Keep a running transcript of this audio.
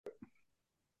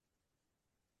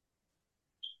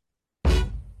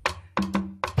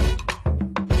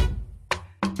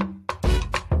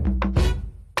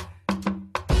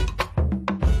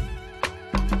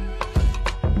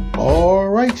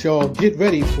right, y'all, get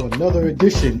ready for another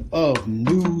edition of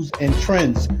Newz and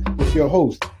Trendz with your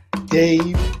hosts,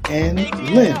 Dave and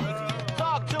Lynn.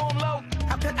 Talk to him low.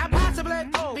 How could I possibly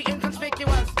be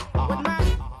inconspicuous? With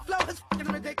my flow is fucking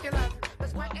ridiculous.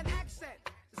 That's quite an accent.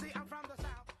 See, I'm from the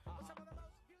South.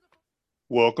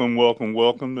 Welcome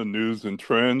to Newz and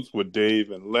Trendz with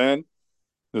Dave and Lynn.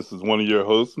 This is one of your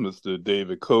hosts, Mr.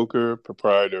 David Coker,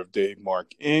 proprietor of Dave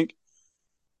Mark Inc.,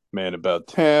 man about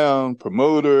town,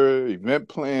 promoter, event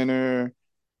planner,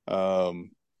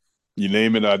 you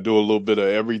name it, I do a little bit of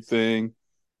everything.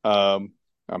 I'm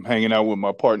hanging out with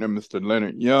my partner, Mr.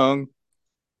 Leonard Young.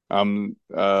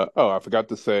 I forgot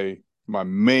to say my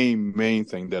main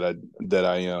thing that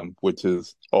I am, which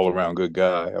is all around good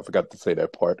guy. I forgot to say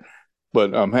that part.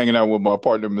 But I'm hanging out with my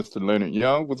partner, Mr. Leonard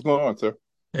Young. What's going on, sir?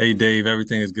 Hey Dave,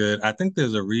 everything is good. I think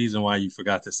there's a reason why you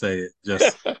forgot to say it.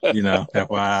 Just,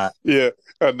 FYI. Yeah,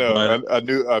 I know. But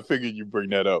I figured you'd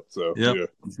bring that up. So yep. yeah.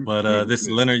 But this is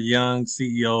Leonard Young,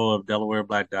 CEO of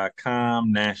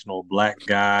DelawareBlack.com, national black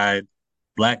guide,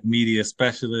 black media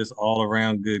specialist, all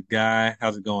around good guy.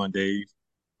 How's it going, Dave?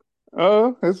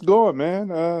 It's going,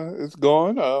 man. It's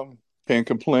going. Can't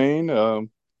complain. God,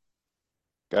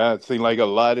 it seems like a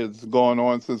lot is going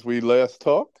on since we last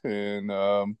talked,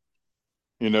 and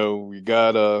we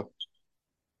got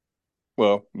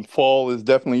fall is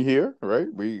definitely here, right?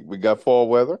 We got fall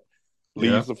weather.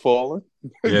 Leaves are falling.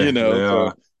 Yeah,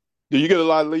 So do you get a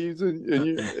lot of leaves in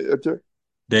your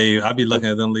Dave, I be looking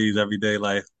at them leaves every day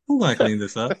like, who's gonna clean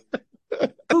this up?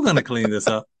 Who's gonna clean this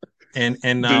up? And do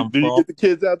you get the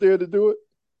kids out there to do it?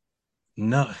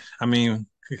 No, I mean,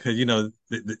 because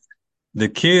the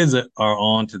kids are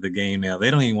on to the game now.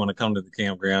 They don't even want to come to the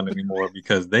campground anymore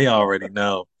because they already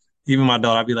know. Even my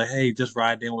daughter, I'd be like, "Hey, just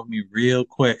ride in with me real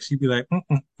quick." She'd be like,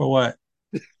 "For what?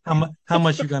 How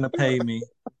much you gonna pay me?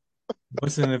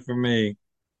 What's in it for me?"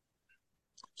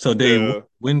 So, Dave, Yeah.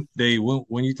 when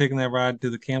you taking that ride to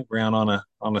the campground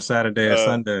on a Saturday or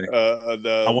Sunday? No,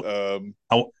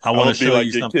 I want to show like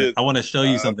you your something. kids. I want to show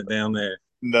you something down there.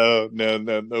 No,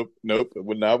 nope.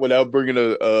 Not without bringing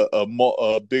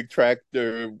a big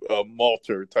tractor,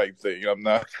 mulcher type thing. I'm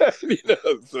not,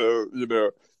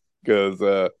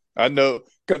 because I know,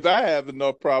 because I have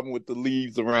enough problem with the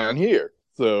leaves around here,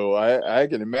 so I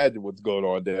can imagine what's going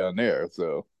on down there.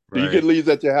 So, do you get Right. leaves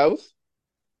at your house?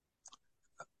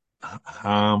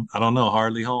 I don't know.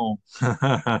 Hardly home.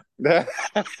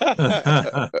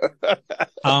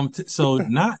 So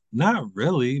not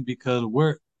really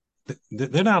because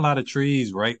there are not a lot of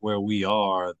trees right where we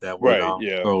are that would Right.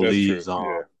 Yeah, throw that's leaves true.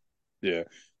 on. Yeah.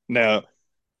 Now,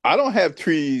 I don't have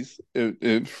trees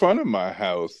in front of my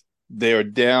house. They're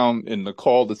down in the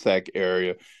cul-de-sac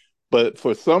area. But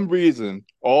for some reason,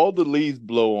 all the leaves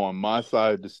blow on my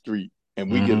side of the street, and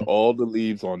we get Hmm. all the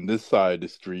leaves on this side of the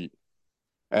street,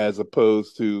 as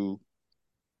opposed to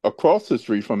across the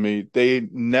street from me, they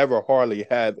never hardly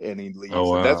have any Oh leaves,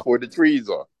 and that's wow. where the trees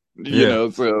are. Yeah.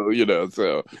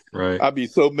 So Right. I'd be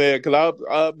so mad because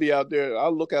I'll be out there,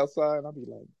 I'll look outside, and I'll be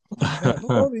like, oh man,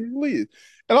 look at all these leaves,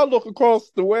 and I look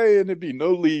across the way, and there'd be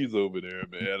no leaves over there,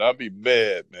 man. I'd be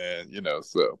mad, man.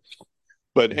 So.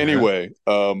 But Yeah. anyway,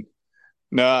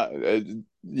 now,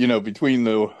 between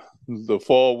the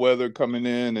fall weather coming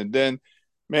in, and then,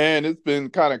 man, it's been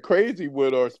kind of crazy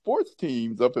with our sports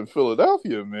teams up in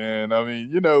Philadelphia, man. I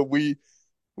mean, we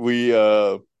we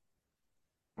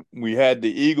had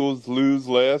the Eagles lose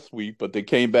last week, but they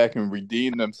came back and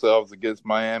redeemed themselves against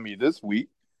Miami this week.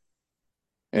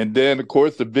 And then, of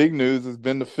course, the big news has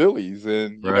been the Phillies,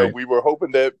 and Right. we were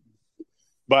hoping that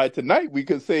by tonight we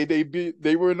could say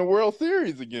they were in the World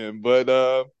Series again, but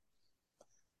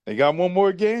they got one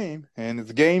more game, and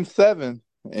it's Game 7,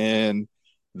 and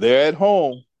they're at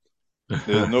home.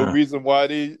 There's no reason why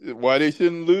they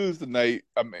shouldn't lose tonight.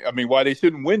 I mean, why they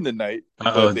shouldn't win tonight,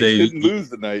 Uh-oh, but they Dave, shouldn't lose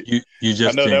tonight. you I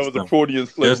just know that jinxed was a them. Freudian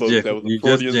slip, folks. That was a You just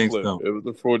Freudian jinxed slip. them. It was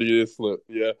a Freudian slip.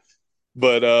 Yeah,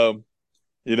 but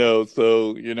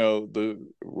so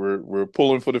we're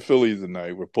pulling for the Phillies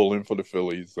tonight. We're pulling for the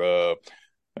Phillies. But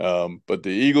the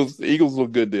Eagles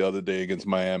looked good the other day against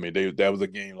Miami. That was a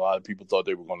game a lot of people thought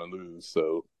they were going to lose.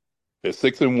 So they're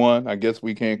 6-1. I guess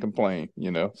we can't complain.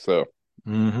 So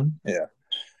Hmm. yeah.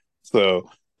 So,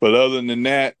 but other than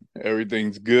that,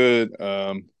 everything's good.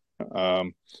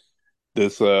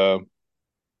 This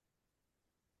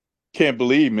can't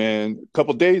believe, man. A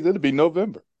couple days, it'll be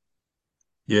November.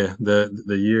 Yeah,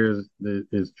 the years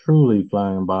is truly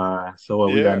flying by. So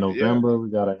what we got Yeah. November, we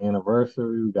got an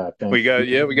anniversary, we got We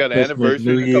Thanksgiving, got an Christmas, anniversary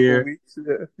New in a couple of Year. weeks.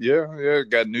 Yeah.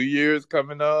 Got New Year's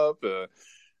coming up.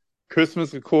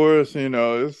 Christmas, of course.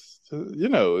 It's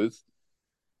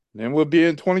Then we'll be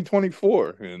in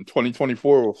 2024, and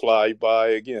 2024 will fly by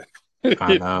again.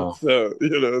 I know.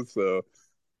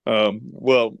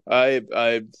 Well,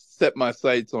 I set my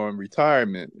sights on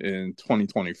retirement in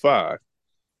 2025.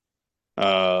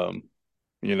 Um,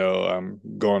 I'm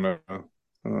gonna.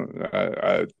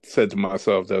 I said to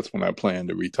myself that's when I plan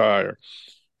to retire,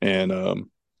 and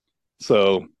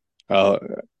so uh,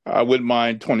 I wouldn't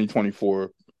mind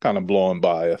 2024 kind of blowing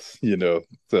by us.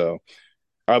 So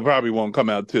I probably won't come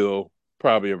out till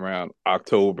probably around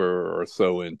October or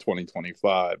so in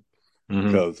 2025 Hmm.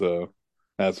 because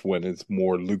that's when it's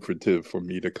more lucrative for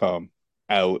me to come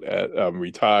out at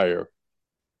retire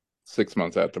 6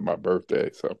 months after my birthday.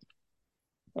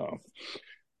 Um,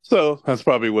 so that's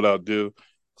probably what I'll do.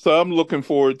 So I'm looking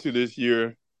forward to this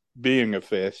year being a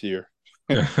fast year.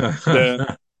 then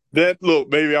then look,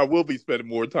 maybe I will be spending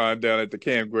more time down at the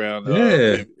campground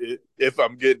Yeah. if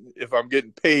I'm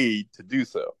getting paid to do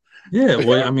so. Yeah.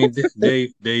 Well, I mean,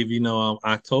 Dave,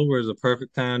 October is a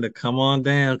perfect time to come on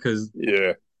down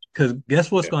Yeah, because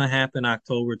guess what's yeah. going to happen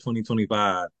October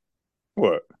 2025?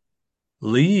 What?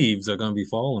 Leaves are going to be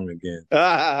falling again.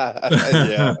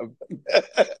 Yeah.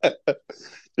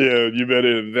 Yeah, you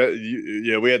better invest.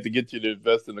 Yeah, we have to get you to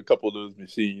invest in a couple of those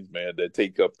machines, man, that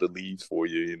take up the leaves for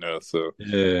you. So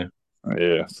Yeah.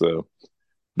 yeah,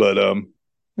 but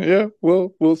yeah,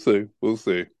 well, we'll see.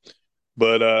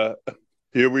 But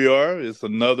here we are. It's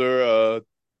another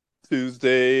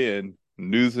Tuesday, and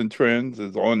News and Trends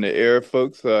is on the air,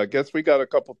 folks. I guess we got a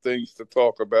couple things to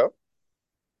talk about.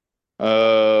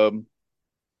 Um,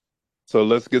 so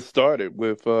let's get started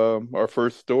with our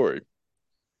first story.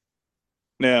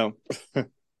 Now,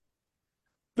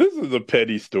 this is a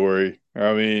petty story.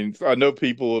 I mean, I know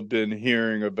people have been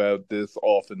hearing about this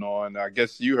off and on. I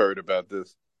guess you heard about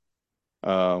this.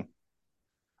 Um,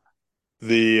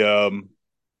 the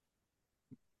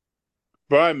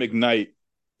Brian McKnight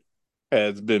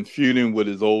has been feuding with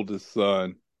his oldest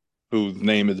son, whose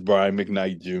name is Brian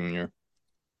McKnight Jr.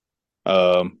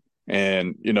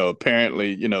 And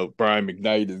apparently, Brian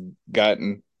McKnight has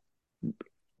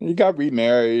he got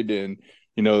remarried, and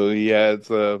he has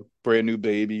a brand new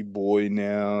baby boy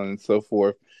now, and so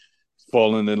forth.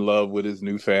 Falling in love with his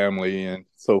new family and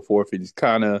so forth. He's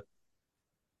kind of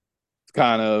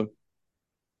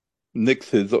nicks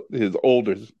his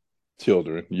older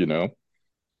children.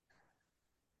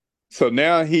 So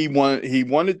now he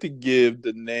wanted to give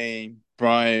the name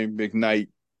Brian McKnight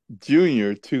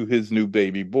Jr. to his new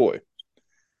baby boy.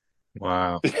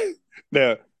 Wow.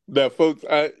 Now, folks,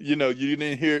 you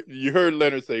didn't hear, you heard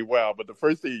Leonard say "wow," but the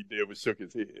first thing he did was shook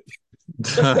his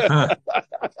head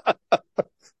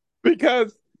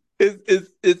because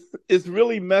it's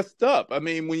really messed up. I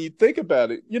mean, when you think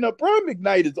about it, Brian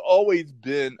McKnight has always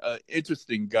been an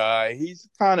interesting guy. He's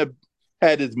kind of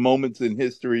had his moments in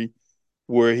history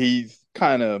where he's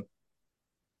kind of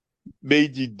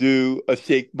made you do a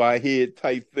shaking my head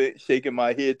type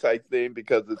thing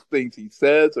because of things he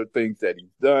says or things that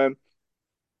he's done.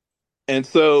 And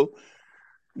so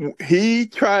he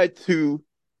tried to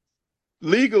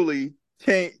legally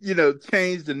change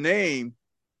the name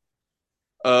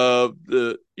of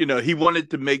he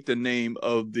wanted to make the name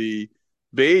of the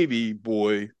baby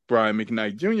boy Brian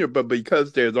McKnight Jr., but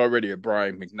because there's already a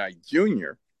Brian McKnight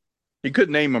Jr., he could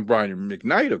name him Brian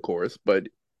McKnight, of course, but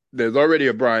there's already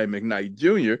a Brian McKnight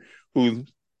Jr.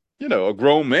 who's, a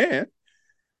grown man.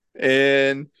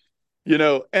 And,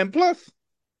 and plus,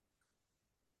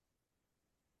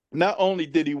 not only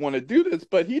did he want to do this,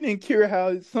 but he didn't care how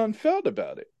his son felt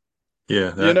about it.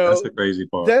 Yeah, You that's know, the crazy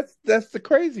part. that's the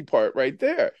crazy part right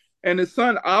there. And his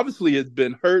son obviously has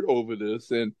been hurt over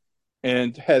this and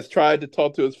has tried to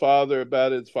talk to his father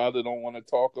about it. His father don't want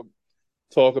to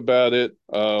talk about it.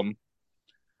 Um,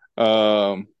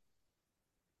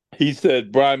 he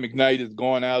said Brian McKnight is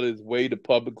going out his way to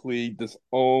publicly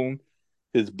disown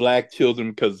his black children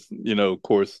because, of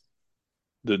course,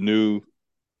 the new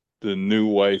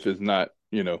wife is not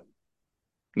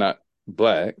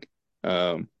black.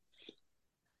 But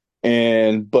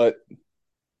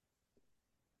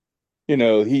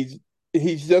he's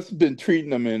just been treating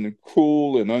them in a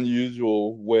cruel and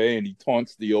unusual way, and he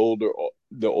taunts the older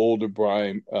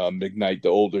Brian McKnight, the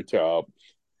older child.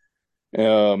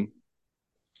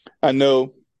 I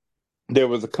know there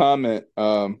was a comment.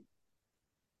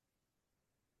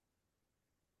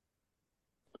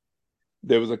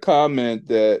 There was a comment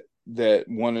that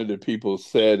one of the people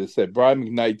said. It said Brian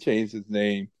McKnight changed his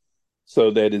name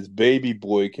so that his baby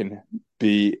boy can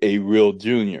be a real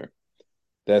junior.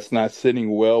 That's not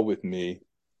sitting well with me,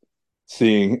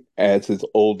 seeing as his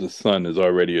oldest son is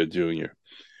already a junior.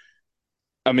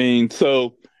 I mean,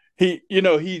 so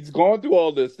he's gone through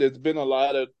all this. There's been a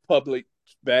lot of public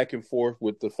back and forth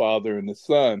with the father and the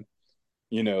son.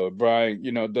 Brian,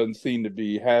 doesn't seem to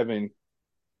be having,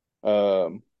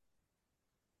 um,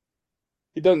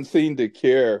 he doesn't seem to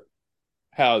care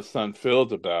how his son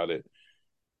feels about it.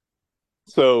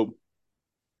 So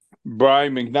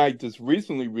Brian McKnight just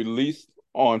recently released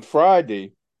on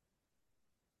Friday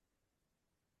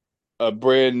a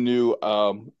brand new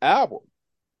album.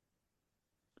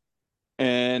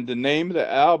 And the name of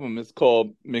the album is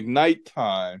called McKnight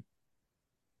Time,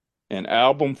 an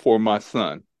album for my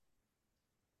son.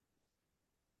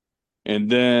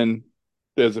 And then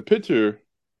there's a picture.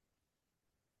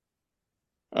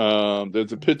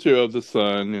 There's a picture of the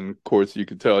son, and of course you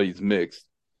can tell he's mixed.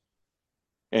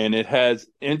 And it has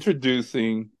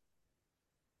introducing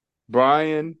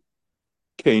Brian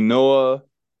Kanoa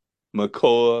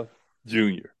McCullough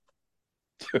Jr.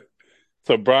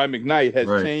 So Brian McKnight has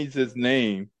changed his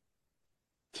name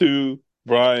to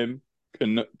Brian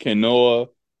Kanoa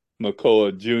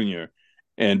McCullough Jr.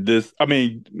 And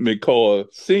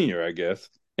McCullough Sr., I guess.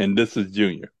 And this is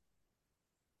Jr.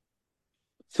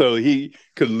 So he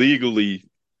legally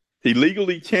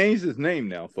changed his name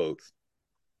now, folks,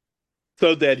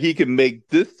 so that he can make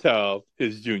this child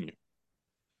his junior.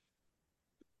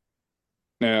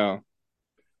 Now,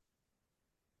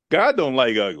 God don't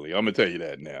like ugly. I'm going to tell you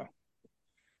that now.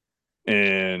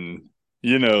 And,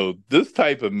 this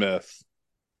type of mess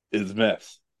is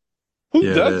mess. Who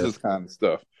does this kind of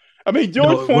stuff? I mean,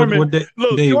 George Foreman,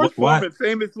 George Foreman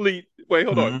famously, wait,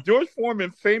 hold on. George Foreman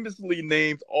famously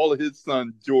named all of his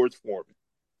sons George Foreman.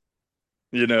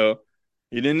 He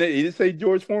didn't say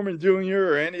George Foreman Jr.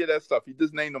 or any of that stuff. He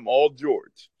just named them all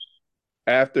George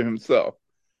after himself.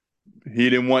 He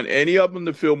didn't want any of them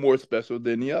to feel more special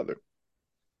than the other.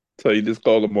 So he just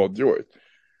called them all George.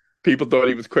 People thought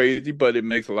he was crazy, but it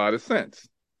makes a lot of sense.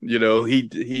 They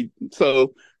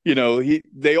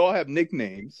all have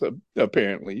nicknames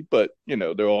apparently, but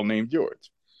they're all named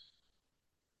George.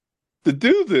 To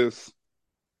do this,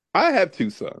 I have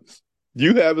two sons.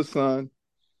 You have a son.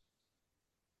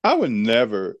 I would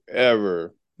never,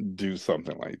 ever do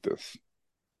something like this.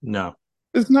 No.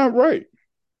 It's not right.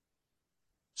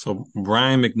 So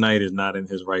Brian McKnight is not in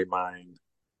his right mind.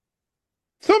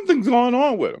 Something's going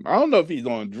on with him. I don't know if he's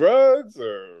on drugs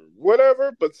or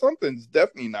whatever, but something's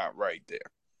definitely not right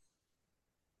there.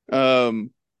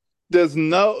 There's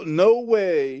no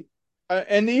way,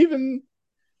 and even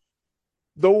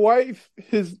the wife,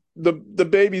 the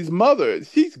baby's mother,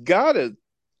 she's got to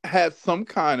have some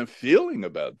kind of feeling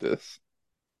about this.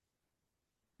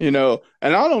 And I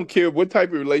don't care what type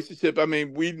of relationship. I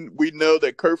mean, we know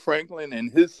that Kurt Franklin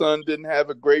and his son didn't have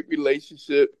a great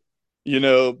relationship,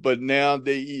 but now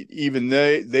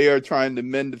they are trying to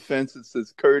mend the fences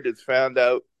since Kurt has found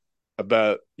out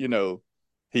about,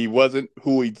 he wasn't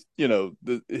who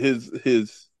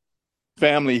his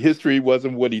family history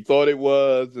wasn't what he thought it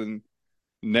was. And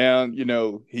now,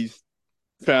 he's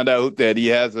found out that he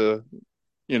has a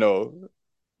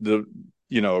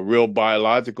real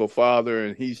biological father,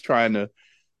 and he's trying to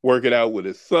work it out with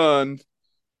his son.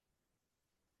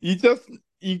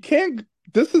 You can't,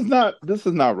 this is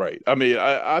not right. I mean,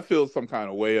 I feel some kind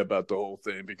of way about the whole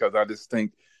thing, because I just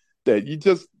think that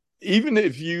even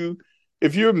if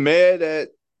you're mad at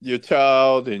your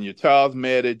child and your child's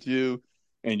mad at you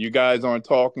and you guys aren't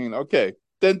talking, okay,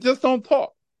 then just don't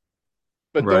talk.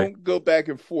 But don't go back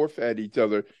and forth at each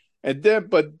other.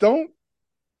 But don't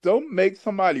make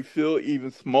somebody feel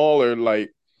even smaller,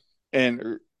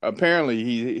 and apparently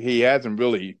he hasn't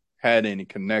really had any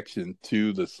connection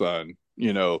to the son,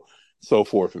 so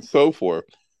forth and so forth.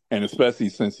 And especially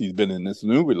since he's been in this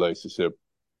new relationship.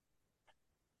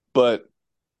 But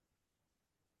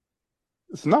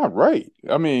it's not right.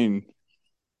 I mean,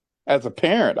 as a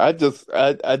parent, I just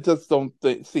don't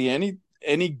see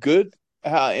any good,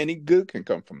 how any good can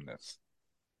come from this.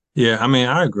 Yeah, I mean,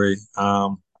 I agree.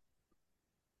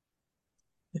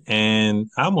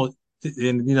 And kind of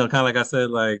like I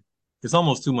said, like, it's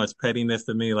almost too much pettiness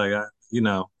to me. Like,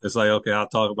 it's like, okay, I'll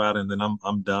talk about it and then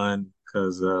I'm done.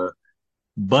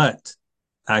 But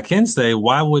I can say,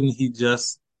 why wouldn't he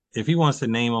just, if he wants to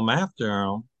name him after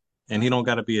him and he don't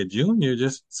got to be a junior,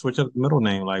 just switch up the middle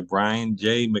name, like Brian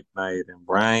J. McKnight and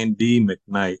Brian D.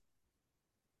 McKnight.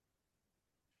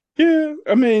 Yeah,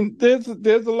 I mean, there's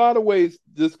a lot of ways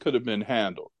this could have been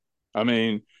handled. I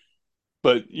mean,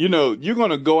 but you're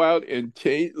going to go out and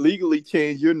legally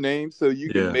change your name so you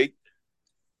can make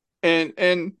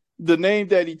and the name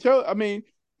that he chose. I mean,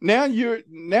 now you're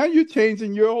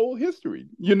changing your whole history.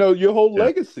 Your whole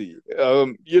legacy.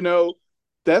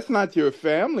 That's not your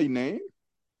family name.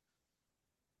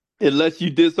 unless you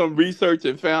did some research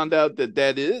and found out that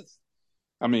that is.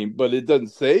 I mean, but it doesn't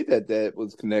say that that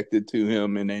was connected to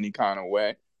him in any kind of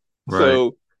way. Right.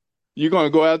 So you're going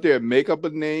to go out there and make up a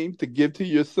name to give to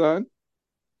your son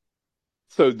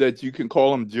so that you can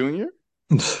call him Junior?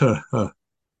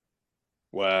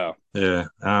 Wow. Yeah,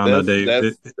 I don't know, That's Dave.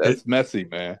 that's that's messy,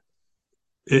 man.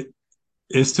 It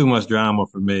it's too much drama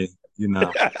for me,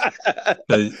 because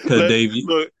Dave,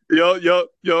 Look,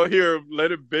 y'all hear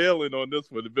Leonard bailing on this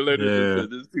one. Leonard just yeah, said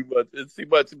it's too much. It's too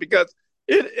much because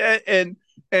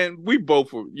and we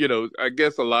both were, I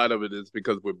guess a lot of it is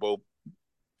because we're both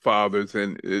fathers,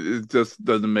 and it just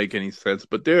doesn't make any sense.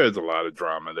 But there is a lot of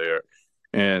drama there,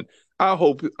 and I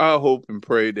hope and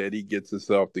pray that he gets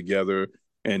himself together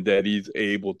and that he's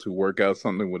able to work out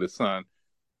something with his son,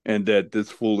 and that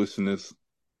this foolishness,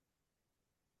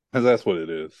 because that's what it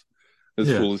is. This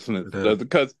yeah, foolishness it is.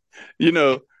 does you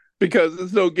know because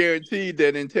there's no guarantee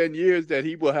that in 10 years that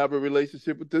he will have a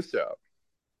relationship with this child.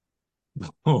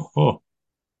 Oh, oh,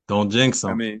 don't jinx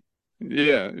I him. mean,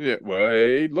 yeah, yeah. Well,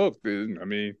 hey, look, dude, I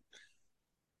mean,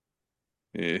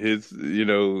 his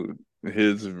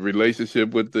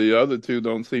relationship with the other two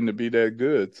don't seem to be that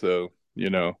good. So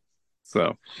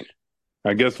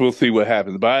I guess we'll see what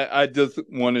happens. But I just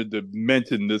wanted to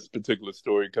mention this particular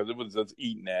story because it was just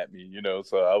eating at me.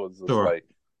 So I was just Sure. like,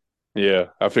 yeah,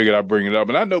 I figured I'd bring it up.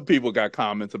 And I know people got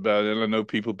comments about it, and I know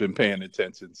people have been paying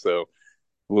attention. So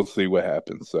we'll see what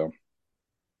happens. So,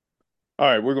 all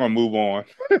right, we're gonna move on.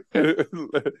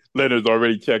 Leonard's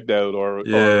already checked out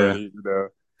Yeah. already.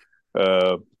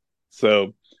 Uh,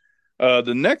 so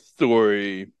the next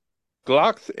story,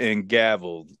 Glocks and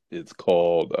Gavels, it's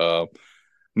called.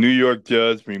 New York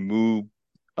judge removed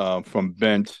from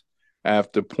bench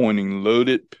after pointing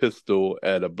loaded pistol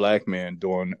at a black man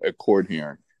during a court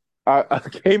hearing. I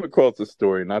came across the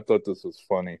story and I thought this was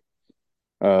funny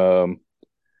um,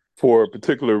 for a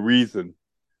particular reason.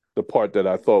 The part that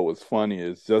I thought was funny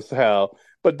is just how,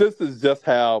 but this is just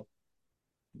how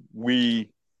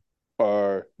we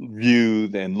are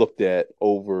viewed and looked at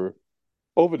over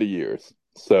the years.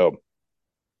 So,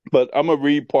 but I'm gonna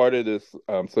read part of this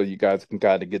so you guys can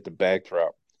kind of get the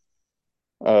backdrop.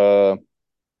 Uh,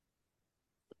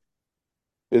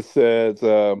 it says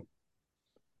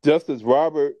Justice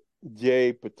Robert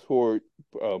J. Patordi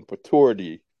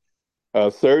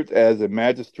served as a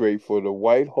magistrate for the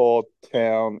Whitehall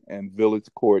Town and Village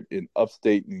Court in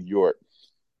upstate New York.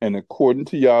 And according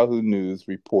to Yahoo News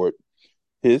report,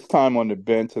 his time on the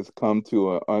bench has come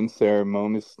to an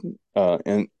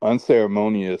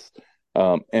unceremonious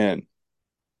end.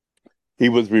 He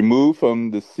was removed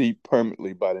from the seat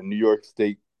permanently by the New York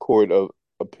State Court of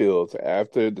Appeals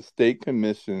after the State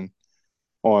Commission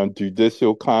on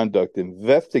Judicial Conduct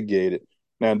investigated.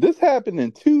 Now, this happened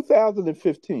in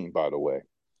 2015, by the way.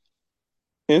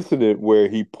 Incident where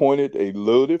he pointed a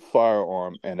loaded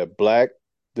firearm at a black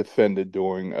defendant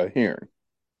during a hearing.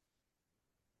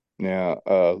 Now,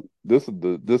 this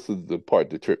is the part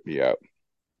that tripped me out.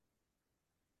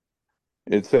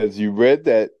 It says you read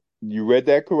that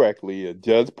correctly. A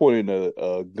judge pointed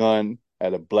a gun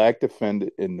at a black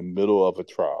defendant in the middle of a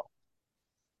trial.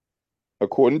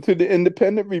 According to the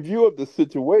independent review of the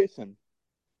situation,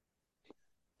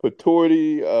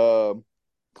 Patordi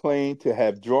claimed to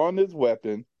have drawn his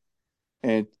weapon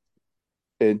and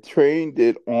trained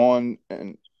it on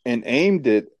and aimed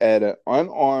it at an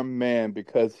unarmed man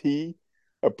because he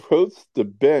approached the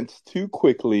bench too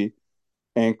quickly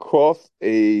and crossed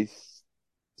a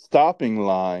stopping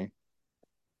line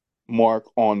mark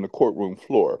on the courtroom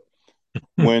floor.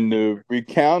 When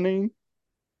recounting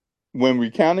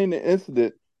the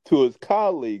incident to his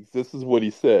colleagues, this is what he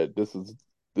said. This is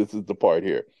the part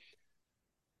here.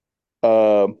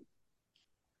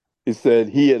 He said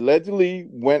he allegedly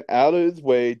went out of his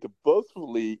way to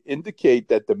boastfully indicate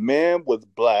that the man was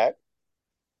black.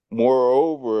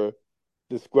 Moreover,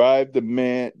 described the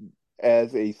man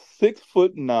as a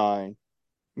 6'9"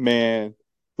 man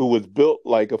who was built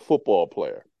like a football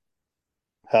player.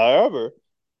 However,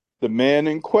 the man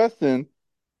in question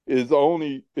is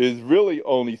really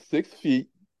only 6 feet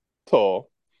tall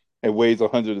and weighs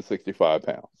 165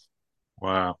 pounds.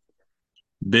 Wow.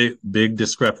 Big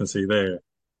discrepancy there.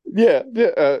 Yeah.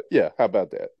 How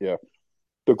about that? Yeah.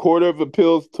 The Court of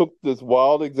Appeals took this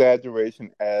wild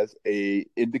exaggeration as a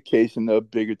indication of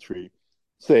bigotry,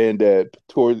 saying that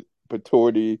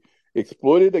Patordi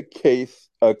exploited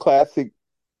a classic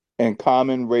and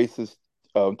common racist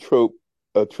trope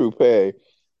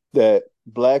that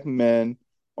black men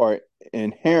are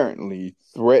inherently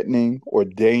threatening or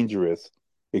dangerous,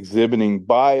 exhibiting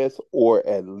bias or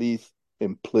at least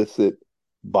implicit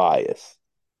bias.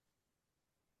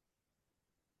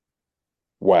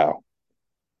 Wow.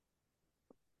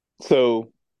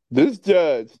 So this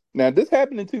judge, now this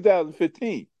happened in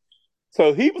 2015.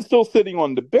 So he was still sitting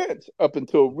on the bench up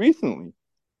until recently.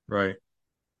 Right.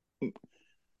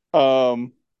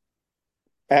 Um,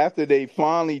 After they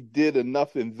finally did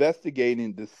enough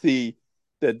investigating to see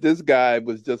that this guy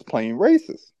was just plain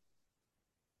racist.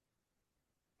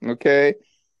 Okay.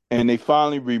 And they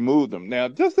finally removed him. Now,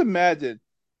 just imagine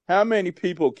how many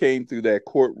people came through that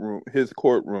courtroom, his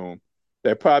courtroom,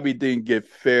 that probably didn't get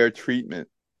fair treatment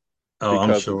Oh, I'm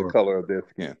because of the sure. color of their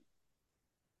skin.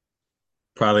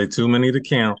 Probably too many to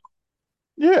count.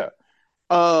 Yeah.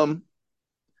 Um,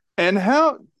 and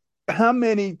how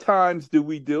many times do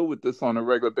we deal with this on a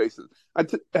regular basis?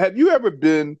 Have you ever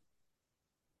been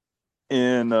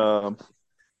in the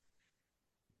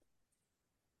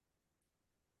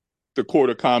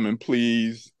Court of Common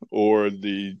Pleas or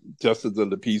the Justice of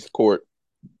the Peace Court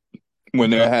when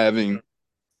they're having,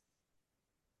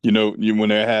 when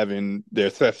they're having their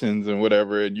sessions and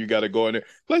whatever, and you got to go in there?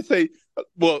 Let's say,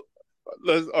 well,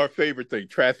 let's our favorite thing,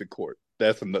 traffic court.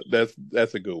 That's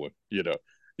a good one.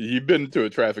 You've been to a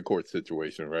traffic court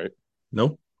situation, right?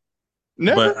 Nope.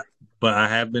 Never. But I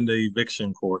have been to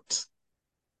eviction courts.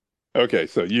 Okay,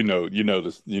 so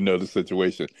the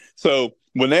situation. So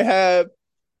when they have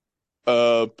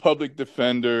public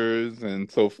defenders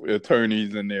and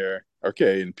attorneys in there,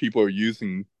 okay, and people are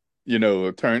using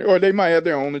attorney, or they might have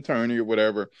their own attorney or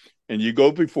whatever, and you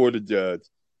go before the judge,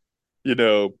 you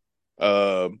know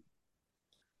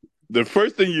the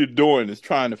first thing you're doing is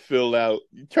trying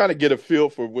to get a feel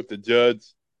for what the judge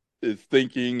is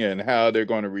thinking and how they're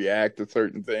going to react to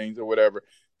certain things or whatever,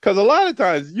 because a lot of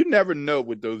times you never know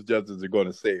what those judges are going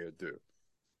to say or do.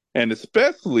 And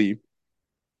especially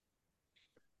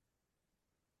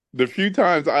the few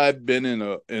times I've been in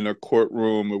a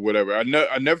courtroom or whatever, I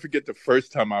never forget the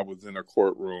first time I was in a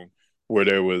courtroom where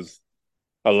there was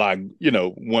a lot,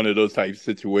 one of those type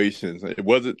situations. And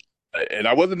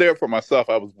I wasn't there for myself.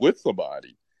 I was with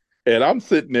somebody, and I'm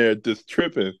sitting there just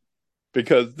tripping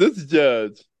because this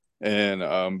judge,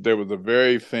 and there was a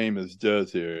very famous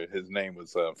judge here. His name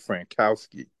was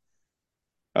Frankowski,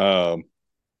 um,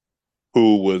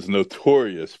 who was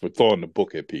notorious for throwing the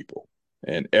book at people.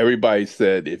 And everybody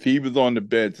said if he was on the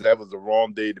bench, that was the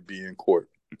wrong day to be in court.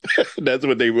 That's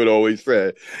what they would always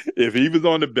say. If he was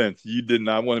on the bench, you did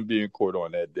not want to be in court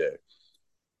on that day.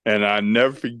 And I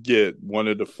never forget one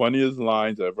of the funniest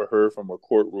lines I ever heard from a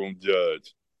courtroom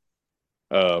judge,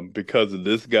 because of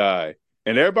this guy.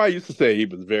 And everybody used to say he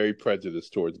was very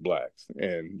prejudiced towards blacks,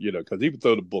 and because he would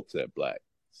throw the books at blacks,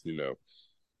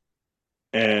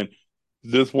 And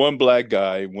this one black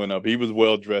guy went up. He was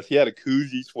well dressed. He had a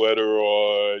Coogee sweater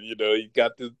on.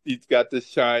 He's got this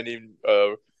shining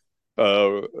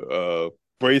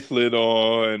bracelet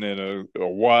on and a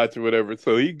watch or whatever.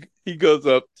 So he goes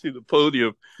up to the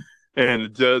podium, and the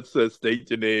judge says, "State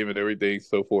your name," and everything,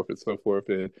 so forth and so forth.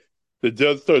 And the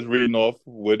judge starts reading off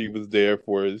what he was there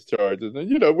for, his charges. And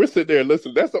we're sitting there,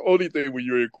 listen. That's the only thing when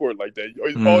you're in court like that.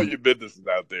 All your business is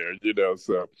out there,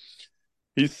 So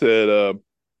he said.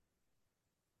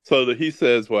 He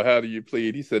says, "Well, how do you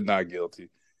plead?" He said, "Not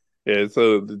guilty." And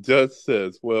so the judge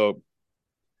says, "Well,"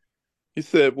 he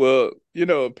said, "Well,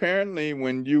 apparently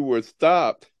when you were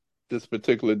stopped this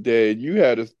particular day, you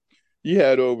had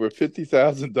over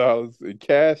 $50,000 in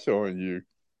cash on you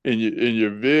in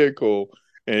your vehicle,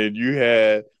 and you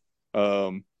had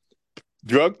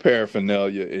drug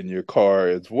paraphernalia in your car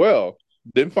as well.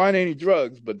 Didn't find any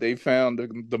drugs, but they found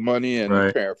the money and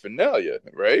the paraphernalia,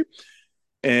 right?"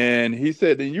 And he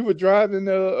said, "And you were driving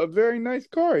a very nice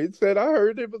car." He said, "I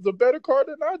heard it was a better car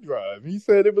than I drive." He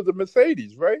said it was a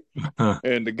Mercedes, right?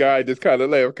 And the guy just kind of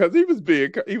laughed because he was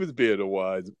being a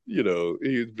wise, he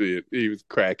was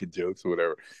cracking jokes or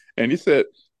whatever. And he said,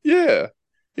 "Yeah."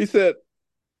 He said,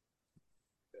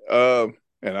 and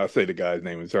I'll say the guy's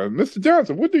name is Mr.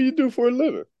 Johnson, "What do you do for a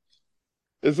living?"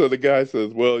 And so the guy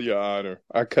says, "Well, Your Honor,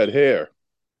 I cut hair."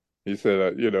 He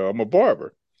said, "I'm a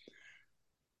barber."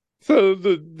 So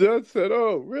the judge said,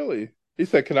 "Oh, really?" He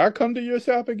said, "Can I come to your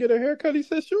shop and get a haircut?" He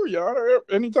said, "Sure, Your Honor,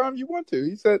 anytime you want to."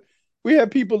 He said, "We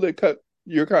have people that cut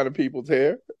your kind of people's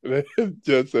hair." The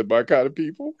judge said, "My kind of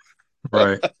people?"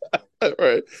 Right.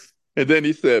 Right. And then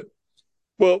he said,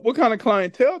 "Well, what kind of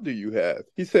clientele do you have?"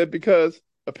 He said, "Because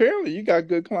apparently you got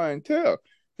good clientele."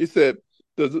 He said,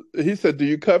 "Do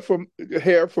you cut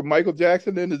hair for Michael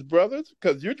Jackson and his brothers?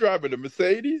 Because you're driving a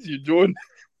Mercedes, you're doing."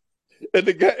 And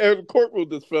the guy in the courtroom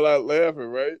just fell out laughing,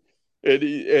 right? And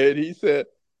he said,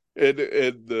 and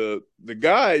the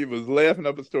guy was laughing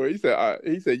up a story. He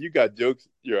said you got jokes,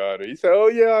 Your Honor. He said, oh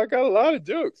yeah, I got a lot of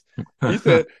jokes. He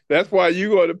said that's why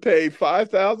you're going to pay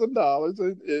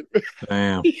 $5,000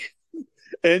 Damn.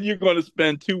 and you're going to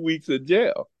spend 2 weeks in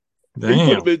jail. He put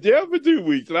Damn. him in jail for 2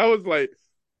 weeks, and I was like,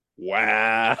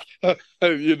 wow,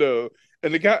 you know.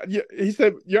 And the guy, he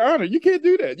said, Your Honor, you can't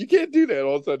do that. You can't do that.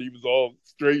 All of a sudden, he was all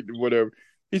straight and whatever.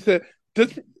 He said,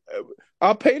 this,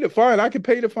 I'll pay the fine. I can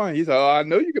pay the fine. He said, oh, I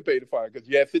know you can pay the fine because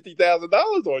you have $50,000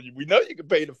 on you. We know you can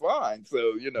pay the fine.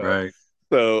 So, Right.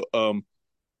 so,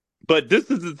 but this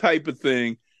is the type of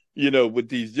thing, with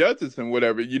these judges and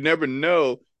whatever, you never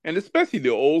know. And especially the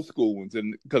old school ones.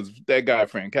 And because that guy,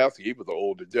 Frankowski, he was an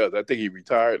older judge. I think he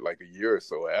retired like a year or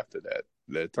so after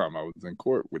that time I was in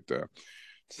court with them.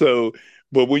 So,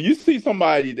 but when you see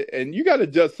somebody, and you got a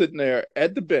judge sitting there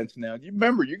at the bench now, you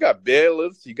remember you got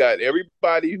bailiffs, you got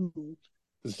everybody who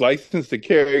is licensed to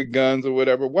carry guns or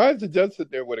whatever. Why is the judge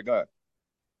sitting there with a gun?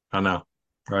 I know.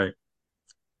 Right.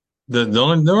 The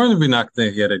only reason I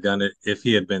think he had done it if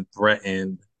he had been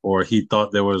threatened or he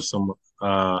thought there was some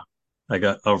like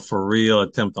a for real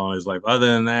attempt on his life. Other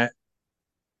than that,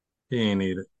 he ain't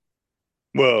need it.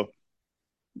 Well,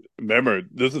 remember,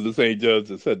 this is the same judge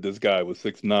that said this guy was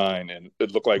 6'9" and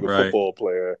it looked like a Right. football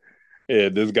player,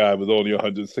 and this guy was only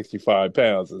 165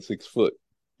 pounds and 6 foot.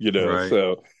 Right.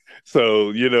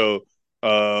 So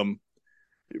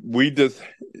we just,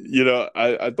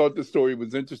 I thought the story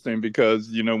was interesting because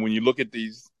when you look at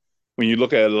when you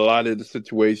look at a lot of the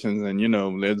situations, and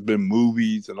there's been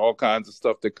movies and all kinds of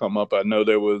stuff that come up. I know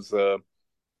there was a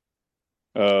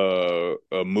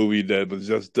movie that was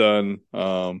just done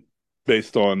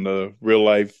based on the real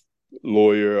life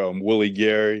lawyer Willie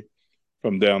Gary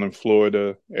from down in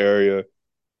Florida area.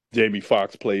 Jamie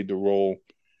Foxx played the role,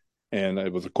 and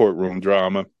it was a courtroom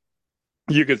drama.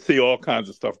 You could see all kinds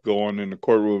of stuff going in the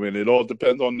courtroom, and it all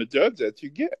depends on the judge that you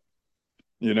get,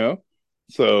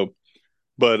 So,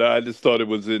 but I just thought it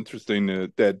was interesting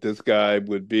that this guy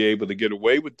would be able to get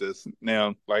away with this.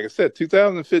 Now, like I said,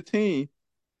 2015,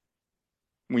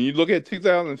 when you look at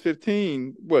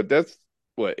 2015, that's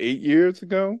 8 years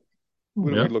ago?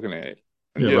 What are we looking at?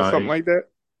 Yeah, something like that.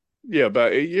 Yeah,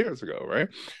 about 8 years ago, right?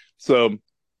 So,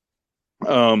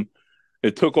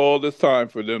 it took all this time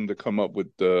for them to come up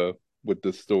with the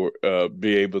story,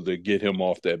 be able to get him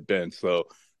off that bench. So,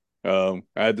 I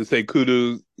had to say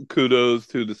kudos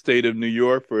to the state of New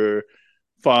York for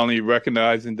finally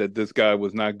recognizing that this guy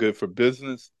was not good for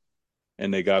business,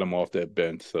 and they got him off that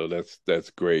bench. So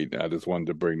that's great. I just wanted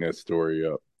to bring that story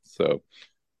up. So,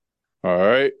 all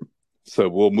right. So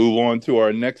we'll move on to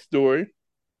our next story.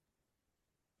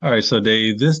 All right, so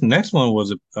Dave, this next one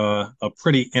was a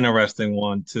pretty interesting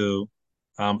one too.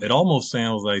 It almost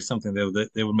sounds like something that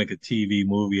they would make a TV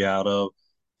movie out of.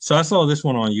 So I saw this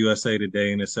one on USA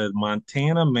Today, and it says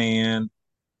Montana man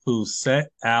who set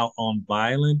out on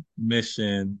violent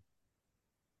mission.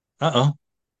 Uh-oh.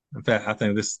 In fact, I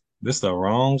think this is the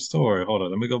wrong story. Hold on,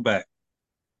 let me go back.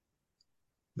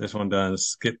 This one done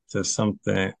skip to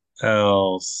something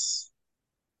else.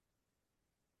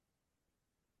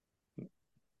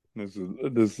 This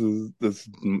is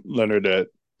Leonard at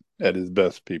his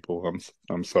best, people.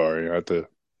 I'm sorry. I have to.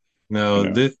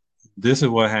 No, this is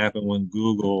what happened when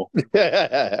Google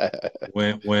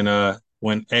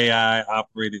when AI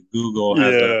operated Google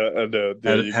I know.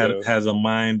 There you go. has a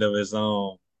mind of its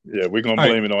own. Yeah, we're gonna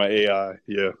blame it on AI.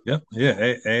 Yeah. Yep.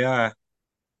 Yeah. AI.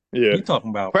 Yeah. You talking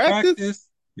about Practice? practice?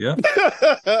 Yep.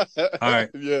 All right.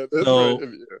 Yeah, that's So, right.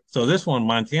 so this one,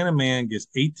 Montana man gets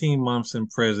 18 months in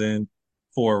prison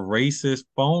for racist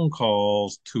phone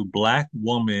calls to black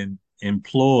woman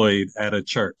employed at a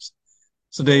church.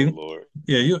 So Dave, Oh, Lord.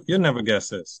 yeah, you'll never guess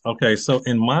this. Okay, so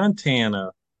in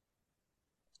Montana,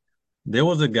 there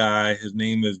was a guy, his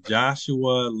name is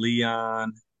Joshua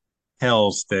Leon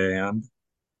Hellstand,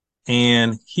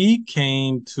 and he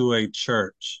came to a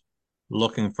church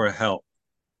looking for help.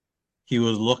 He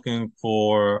was looking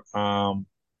for,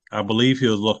 I believe he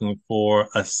was looking for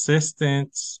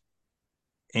assistance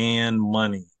and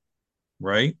money,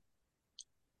 right?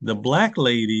 The black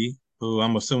lady, who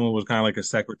I'm assuming was kind of like a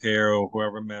secretary or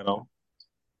whoever met him,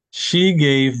 she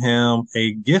gave him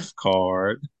a gift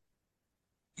card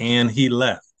and he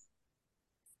left.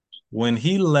 When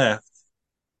he left,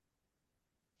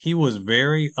 he was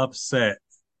very upset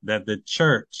that the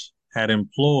church had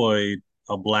employed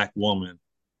a black woman.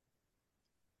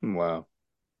 Wow.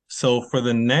 So for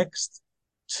the next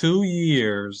 2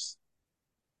 years,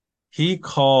 he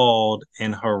called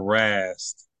and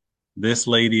harassed this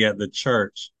lady at the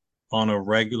church on a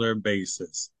regular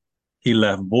basis. He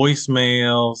left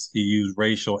voicemails, he used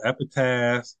racial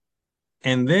epithets,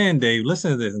 And then Dave,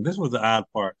 listen to this, and this was the odd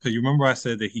part because you remember I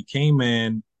said that he came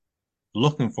in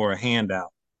looking for a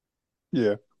handout.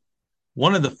 Yeah.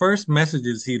 One of the first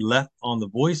messages he left on the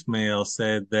voicemail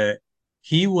said that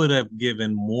he would have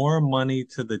given more money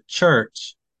to the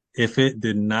church if it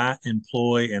did not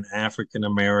employ an African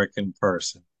American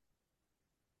person.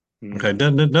 Okay, Mm.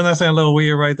 doesn't that sound a little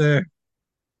weird right there?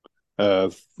 Uh,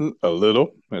 a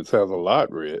little. It sounds a lot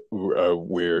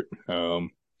weird.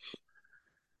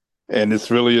 And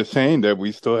it's really a shame that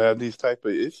we still have these type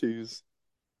of issues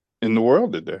in the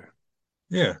world today.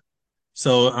 Yeah.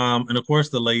 So, and of course,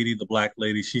 the black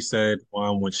lady, she said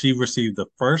when she received the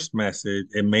first message,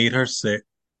 it made her sick.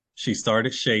 She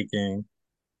started shaking,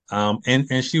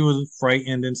 and she was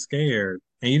frightened and scared.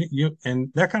 And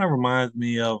and that kind of reminds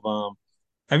me of,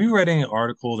 have you read any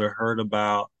articles or heard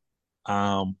about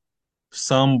um,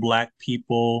 some black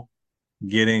people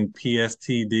getting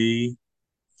PSTD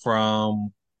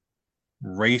from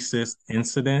racist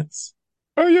incidents?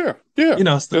 Oh yeah, yeah. You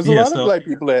know, There's a yeah. lot of So black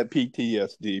people that had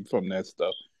PTSD from that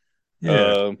stuff.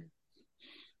 yeah. Um,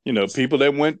 people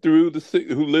that went through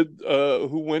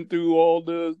who went through all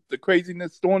the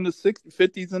craziness during the 60s,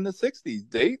 50s, and the 60s.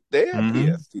 They had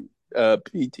Hmm.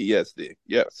 PTSD.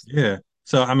 Yes. Yeah.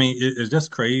 So I mean, it's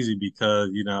just crazy because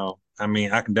I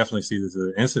mean, I can definitely see this as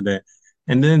an incident.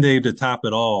 And then Dave, to top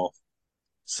it off,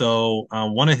 so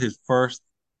one of his first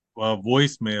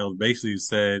voicemails basically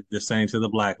said the same to the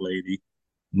black lady,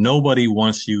 "Nobody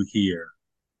wants you here."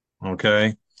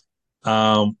 Okay.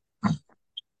 Um,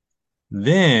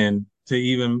 then to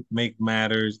even make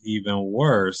matters even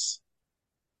worse,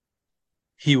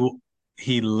 he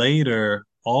he later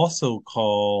also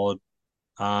called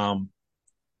um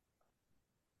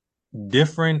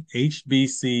different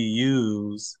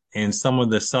HBCUs in some of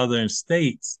the southern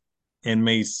states and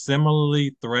made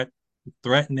similarly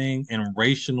threatening and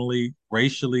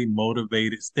racially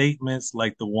motivated statements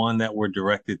like the one that were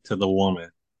directed to the woman.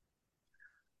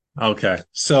 Okay.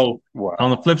 So on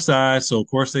the Wow. flip side, so of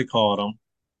course they called him.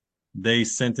 They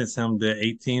sentenced him to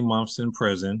 18 months in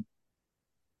prison.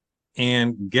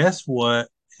 And guess what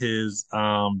his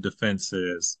defense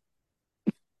is?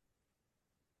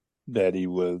 That he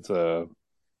was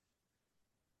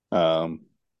um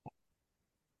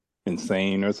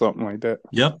insane or something like that.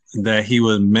 Yep, that he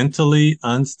was mentally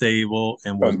unstable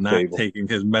and was not Unstable. taking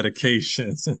his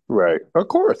medications. Right. Of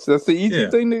course. That's the easy Yeah,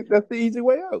 thing. That's the easy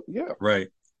way out. Yeah. right.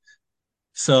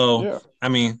 So, Yeah. I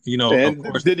mean, of And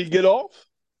course, did he get off?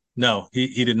 no,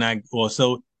 he did not. Well,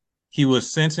 so he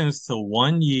was sentenced to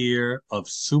 1 year of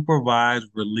supervised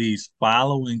release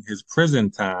following his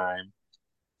prison time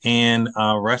and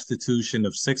a restitution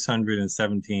of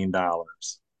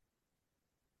 $617.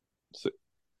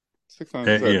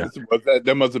 600. Yeah,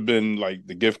 That must have been like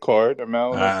the gift card I,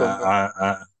 amount or something.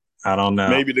 I I don't know.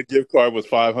 Maybe the gift card was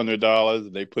 $500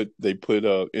 and they put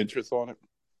interest on it.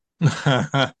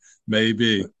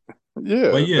 Maybe,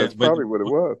 but Yeah, yeah, that's probably what it but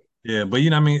was. yeah, but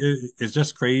I mean, it's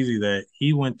just crazy that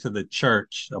he went to the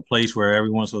church, a place where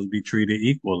everyone's supposed to be treated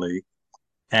equally,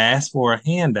 asked for a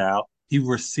handout. He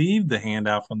received the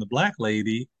handout from the black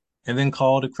lady and then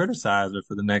called to criticize her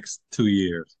for the next 2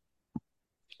 years.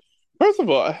 First of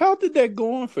all, how did that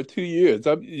go on for 2 years?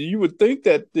 You would think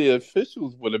that the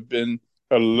officials would have been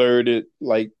alerted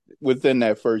like within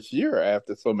that first year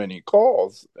after so many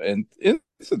calls and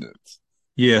incidents.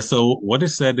 Yeah, so what it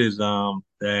said is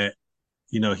that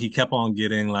he kept on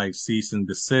getting like cease and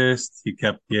desist. He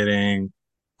kept getting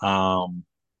um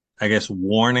I guess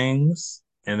warnings,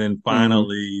 and then Hmm.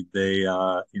 finally they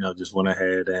just went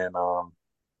ahead and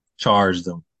charged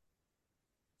him.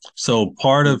 So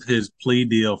part of his plea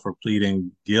deal for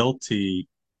pleading guilty,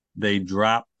 they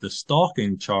dropped the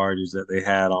stalking charges that they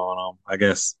had on him. I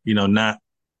guess, not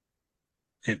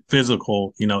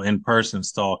physical, in-person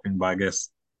stalking, but I guess,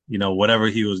 whatever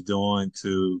he was doing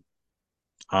to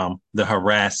the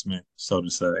harassment, so to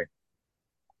say.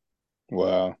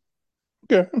 Wow.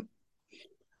 Okay.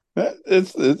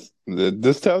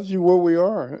 This tells you where we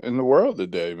are in the world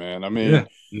today, man. I mean, Yeah,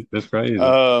 that's crazy.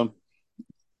 um,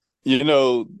 you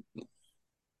know,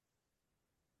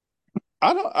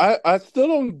 I still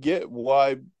don't get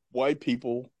why white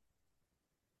people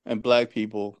and black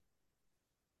people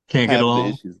Can't get have the along.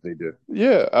 issues they do.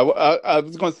 Yeah, I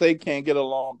was gonna say can't get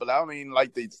along, but I don't mean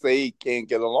like they say can't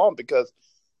get along because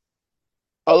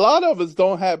a lot of us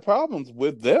don't have problems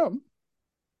with them.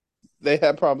 They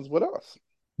have problems with us,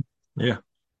 Yeah.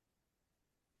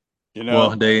 you Well,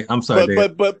 know. I'm sorry, But Dave.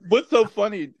 but but what's so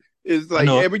funny is I like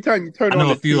know every time you turn I on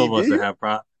know a the few of us TV, that have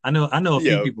I know a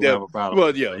few yeah, people who yeah. have a problem Well,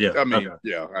 with it, yeah. but yeah, I okay. mean,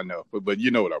 yeah, I know, but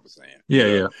you know what I was saying. Yeah,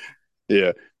 yeah.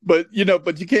 Yeah. But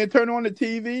but you can't turn on the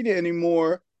TV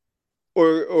anymore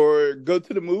or go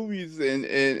to the movies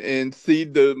and see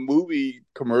the movie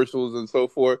commercials and so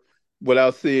forth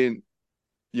without seeing,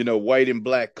 white and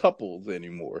black couples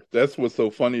anymore. That's what's so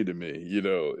funny to me,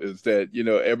 is that,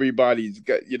 everybody's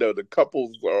got, the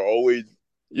couples are always,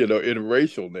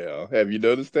 interracial now. Have you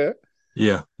noticed that?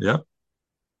 Yeah, yeah.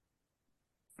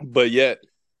 But yet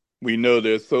we know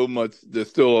there's still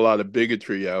a lot of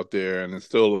bigotry out there, and there's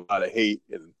still a lot of hate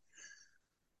and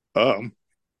um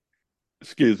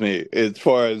excuse me, as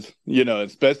far as,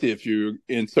 especially if you're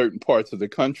in certain parts of the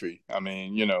country. I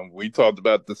mean, we talked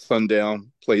about the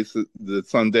sundown places, the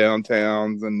sundown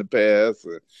towns in the past.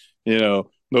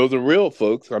 Those are real,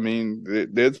 folks. I mean,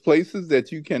 there's places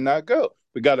that you cannot go.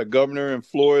 We got a governor in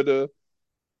Florida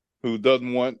who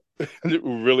doesn't want,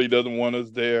 who really doesn't want us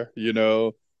there. There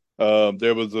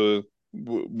was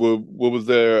what was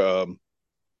there?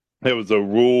 There was a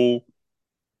rule,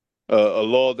 a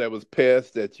law that was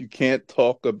passed that you can't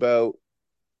talk about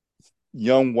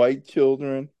young white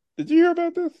children. Did you hear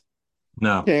about this?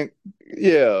 No. Can't,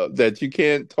 yeah, that you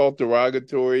can't talk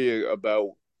derogatory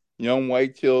about young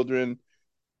white children,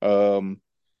 um,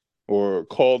 or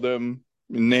call them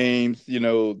names,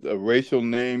 racial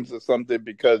names or something,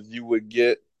 because you would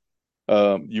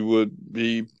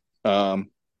be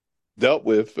dealt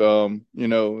with,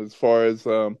 as far as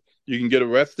you can get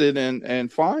arrested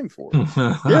and fined for it.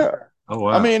 Yeah. Oh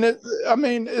wow. I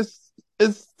mean,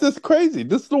 it's just crazy.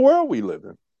 This is the world we live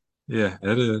in. Yeah,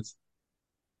 it is.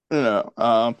 You know,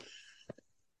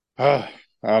 I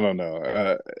don't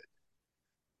know.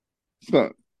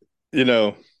 So, you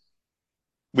know,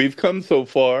 we've come so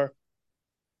far,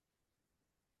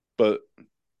 but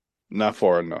not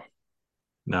far enough.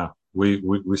 No, we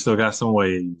still got some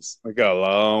ways. We got a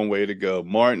long way to go.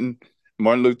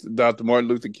 Dr. Martin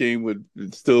Luther King would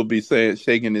still be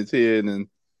shaking his head, and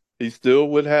he still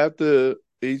would have to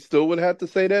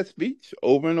say that speech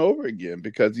over and over again,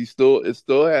 because it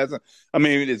still hasn't. I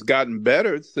mean, it's gotten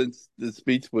better since the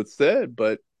speech was said,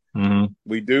 but Mm-hmm.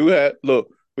 we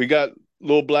got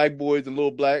little black boys and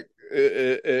little black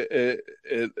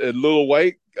and little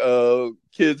white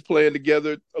kids playing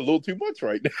together a little too much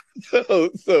right now.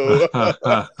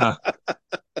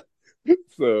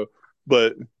 So,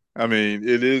 but I mean,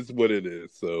 it is what it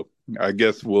is. So I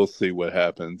guess we'll see what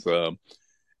happens.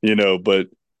 But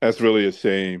that's really a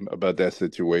shame about that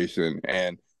situation.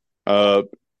 And uh,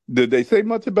 did they say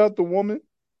much about the woman?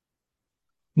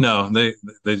 No,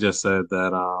 they just said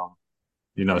that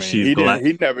I mean, she's glad.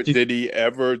 did he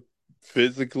ever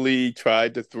physically try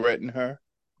to threaten her?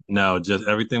 No, just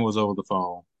everything was over the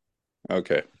phone.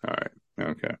 Okay. All right.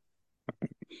 Okay.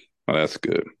 Well, that's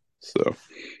good. So,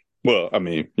 well, I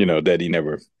mean, that he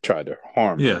never tried to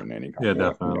harm her Yeah, in any kind yeah, of way.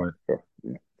 definitely.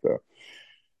 So,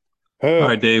 All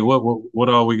right, Dave, what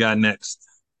all we got next?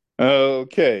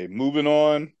 okay, moving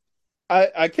on.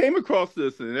 I came across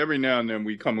this, and every now and then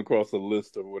we come across a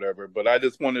list or whatever, but I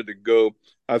just wanted to go.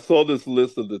 I saw this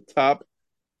list of the top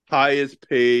highest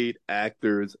paid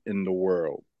actors in the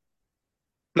world.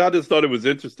 And I just thought it was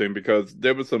interesting because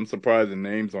there were some surprising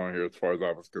names on here as far as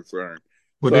I was concerned.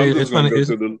 Well, So I'm Dave, just it's going to funny.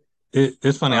 go through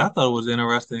It's funny. uh, I thought it was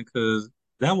interesting because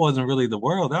that wasn't really the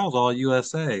world. That was all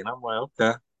USA, and I'm like,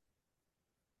 okay.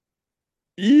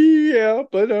 yeah,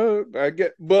 but I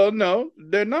get, well, no,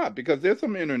 they're not, because there's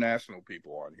some international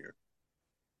people on here.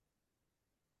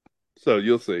 So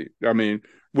you'll see. I mean,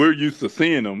 we're used to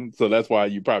seeing them, so that's why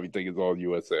you probably think it's all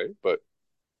USA. But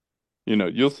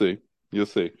you'll see. You'll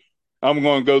see. I'm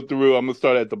going to go through. I'm going to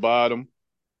start at the bottom.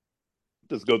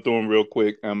 Just go through them real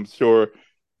quick. I'm sure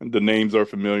the names are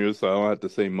familiar, so I don't have to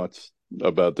say much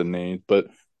about the names. But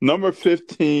number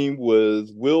 15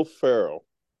 was Will Ferrell.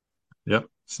 Yep,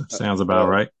 sounds about Uh,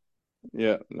 right.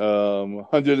 yeah,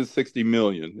 160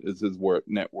 million is his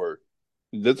net worth.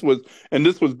 This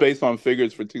was based on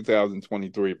figures for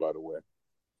 2023, by the way.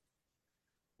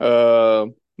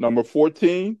 Number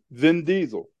 14, Vin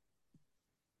Diesel,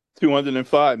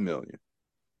 205 million.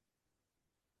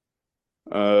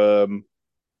 Um,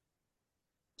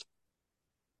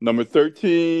 Number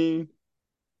 13,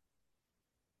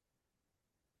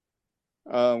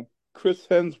 Chris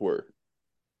Hemsworth.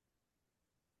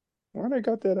 Why they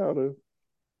got that out of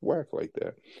whack like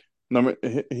that?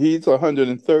 He's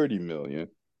 130 million.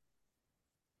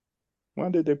 Why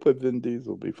did they put Vin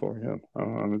Diesel before him? I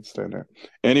don't understand that.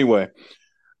 Anyway,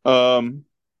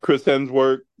 Chris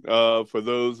Hemsworth, for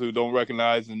those who don't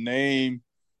recognize the name,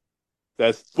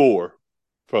 that's Thor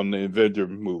from the Avenger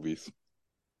movies.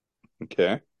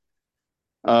 Okay.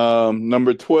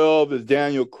 Number 12 is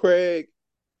Daniel Craig.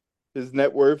 His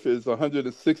net worth is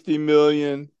 160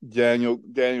 million. Daniel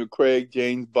Craig,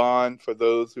 James Bond, for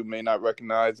those who may not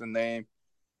recognize the name.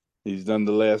 He's done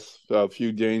the last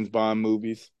few James Bond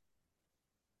movies.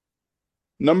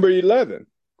 Number 11,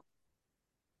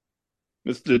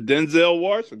 Mr. Denzel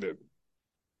Washington,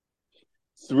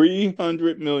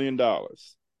 $300 million. I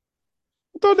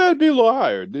thought that'd be a little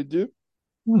higher. Did you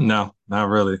No, not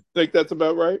really. think that's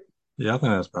about right? Yeah, I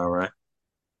think that's about right.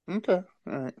 Okay,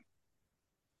 all right.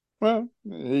 Well,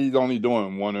 he's only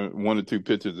doing one or two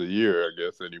pitches a year, I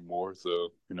guess, anymore. So,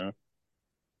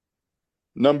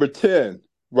 Number 10,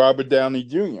 Robert Downey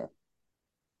Jr.,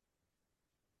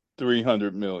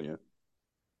 300 million.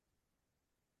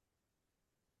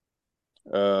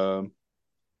 Um,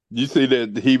 you see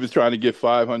that he was trying to get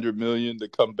 500 million to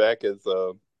come back as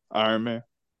Iron Man?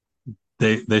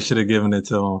 They should have given it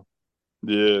to him.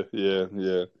 Yeah, yeah,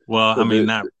 yeah. Well, I But mean,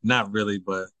 not really,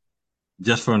 but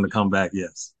just for him to come back,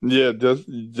 yes. yeah, just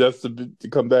to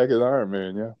come back as Iron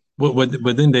Man, yeah.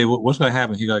 But then what's gonna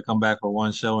happen? He gotta come back for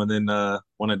one show and then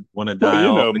wanna Well, die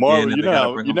off again, Marvel, and they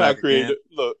gotta bring you him know how back again. creative.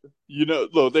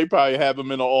 Look, they probably have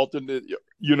him in an alternate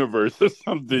universe or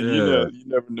something. Yeah, You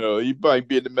never know. He might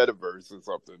be in the metaverse or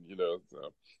something.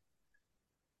 So.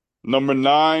 Number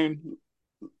 9,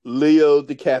 Leo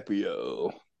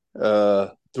DiCaprio,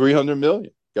 300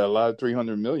 million. Got a lot of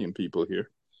 300 million people here.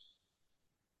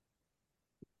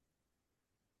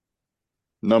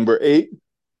 Number 8,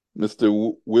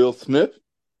 Mr. Will Smith.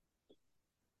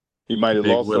 He might have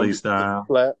Big lost some Willie because of the style.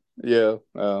 slap.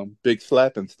 Yeah, big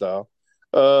slapping style.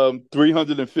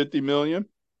 350 million.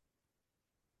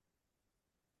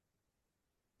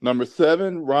 Number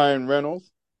 7, Ryan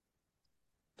Reynolds,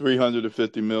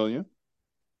 350 million.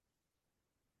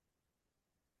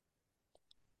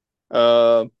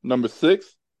 Number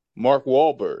 6, Mark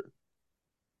Wahlberg,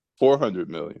 400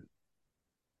 million.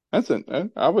 That's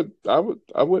an. I would.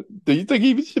 Do you think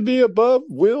he should be above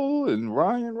Will and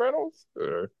Ryan Reynolds?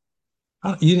 Or,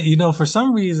 For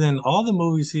some reason, all the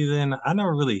movies he's in, I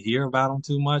never really hear about him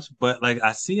too much. But like,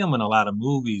 I see him in a lot of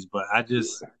movies, but I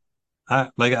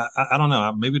don't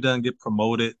know. Maybe it doesn't get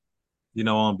promoted,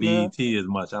 on yeah. BET as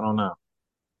much. I don't know.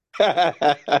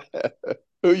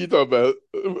 Who you talking about?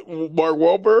 Mark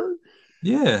Wahlberg?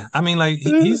 Yeah, I mean, like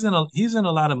Yeah. he's in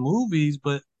a lot of movies,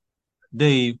 but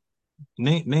Dave,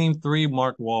 name three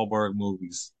Mark Wahlberg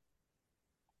movies.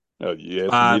 Oh, you asking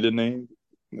me Five, the name?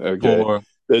 Okay. four,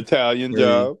 The Italian three,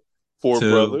 Job, Four two,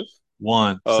 Brothers.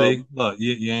 one. See, Um, look,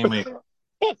 you ain't make it.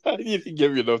 you didn't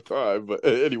give me enough time, but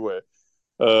anyway.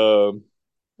 Um,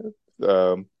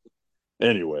 um,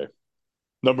 anyway.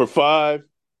 Number 5,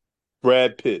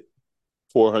 Brad Pitt,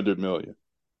 400 million.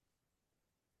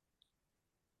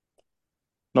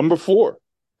 Number 4,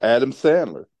 Adam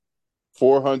Sandler,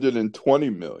 420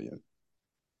 million.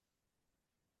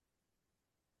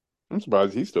 I'm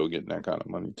surprised he's still getting that kind of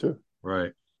money too.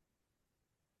 Right.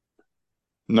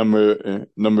 Number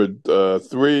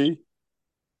 3,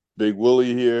 Big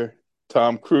Willie here,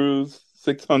 Tom Cruise,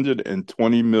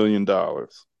 $620 million.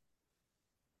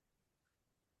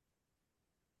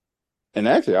 And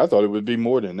actually, I thought it would be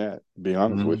more than that, to be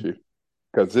honest with Hmm. you,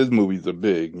 because his movies are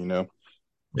big,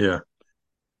 Yeah,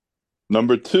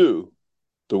 Number 2,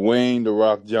 Dwayne The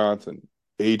Rock Johnson,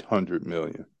 800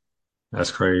 million.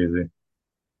 that's crazy.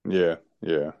 Yeah,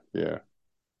 yeah, yeah.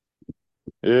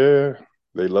 Yeah,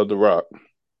 they love The Rock.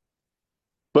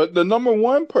 But the number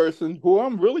 1 person who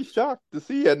I'm really shocked to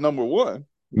see at number 1.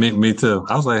 Me too.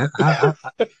 I was like,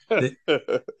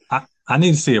 I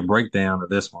need to see a breakdown of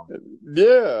this one.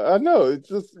 Yeah, I know.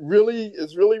 It's really,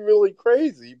 really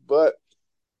crazy.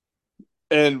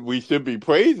 And we should be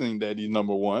praising that he's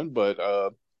number 1, but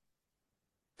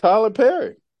Tyler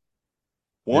Perry,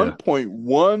 Yeah,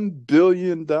 $1.1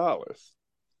 billion.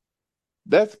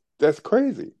 That's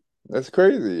crazy. That's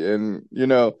crazy. And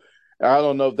I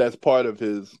don't know if that's part of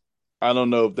his. I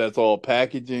don't know if that's all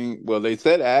packaging. Well, they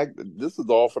said act. This is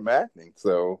all from acting.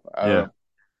 So yeah.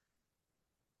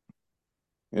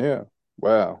 yeah,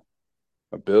 wow,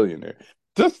 a billionaire.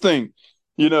 Just think,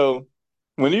 you know,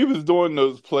 when he was doing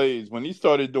those plays, when he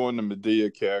started doing the Medea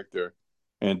character,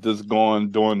 and just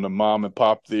going doing the mom and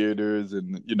pop theaters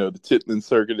and the Chitlin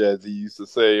Circuit, as he used to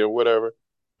say, or whatever.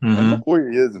 And Hmm. look where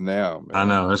he is now, I man.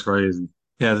 know, that's crazy.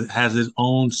 Yeah, has his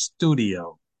own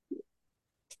studio.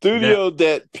 He got Studio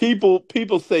that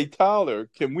people say, Tyler,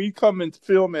 can we come and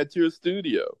film at your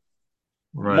studio?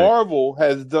 right. Marvel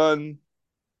has done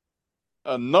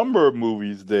a number of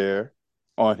movies there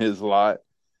on his lot.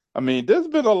 I mean, there's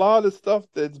been a lot of stuff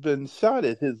that's been shot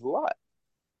at his lot,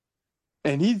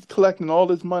 and he's collecting all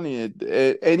this money,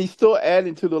 and he's still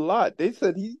adding to the lot. They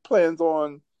said he plans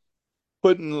on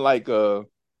putting like a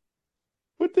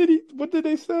what did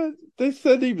they say? They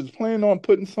said he was planning on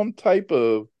putting some type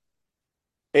of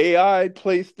AI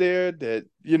place there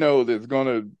that's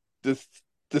gonna just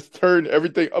just turn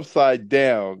everything upside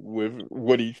down with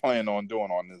what he's planning on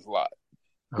doing on this lot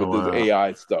Oh with this wow.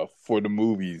 AI stuff for the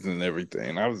movies and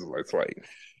everything. I was like,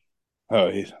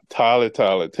 oh, he's Tyler,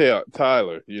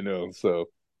 So,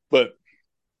 but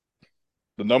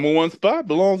the number one spot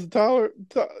belongs to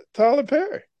Tyler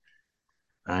Perry.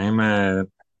 I ain't mad.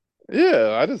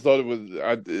 Yeah, I just thought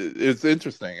it's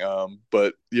interesting.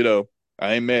 But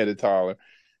I ain't mad at Tyler.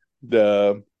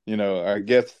 I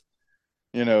guess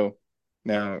you know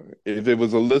now if it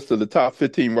was a list of the top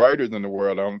 15 writers in the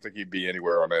world, I don't think he'd be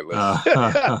anywhere on that Uh, list.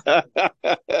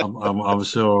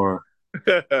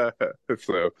 I'm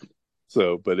sure.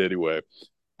 So, but anyway,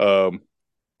 um,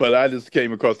 but I just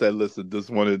came across that list and just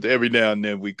wanted every now and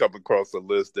then we come across a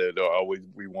list that always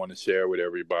we want to share with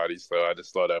everybody. So I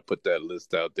just thought I'd put that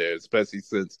list out there, especially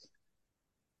since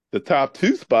the top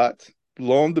two spots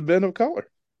belong to men of color.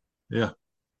 Yeah.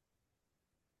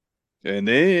 And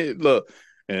they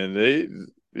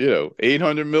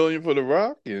 800 million for The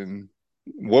Rock and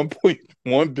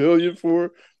 1.1 billion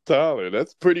for Tyler.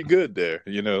 That's pretty good there,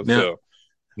 Now, so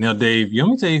now, Dave, you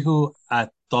want me to tell you who I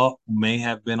thought may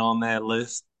have been on that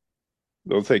list?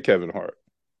 don't say Kevin Hart.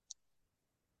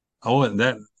 Oh,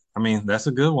 I mean, that's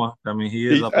a good one. I mean, he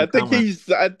is up and coming.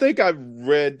 I think I've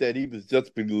read that he was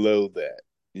just below that.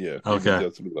 Yeah, he was Okay.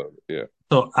 just below it. Yeah.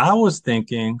 So I was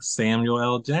thinking Samuel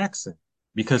L. Jackson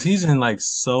because he's in like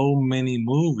so many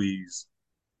movies.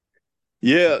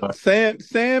 Yeah, But Sam,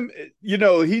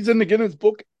 he's in the Guinness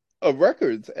Book of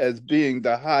Records as being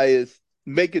the highest,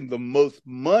 making the most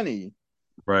money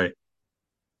right.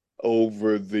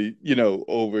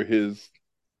 over his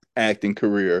acting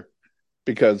career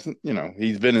because,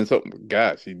 he's been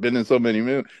in so many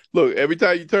movies. Look, every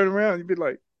time you turn around, you'd be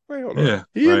like, wait, hold on. Yeah,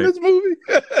 He in right. this movie?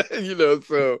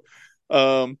 So,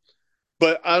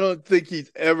 but I don't think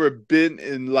he's ever been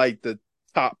in like the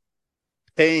top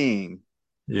paying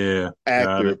Yeah,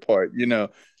 got actor it. part,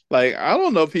 Like I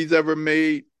don't know if he's ever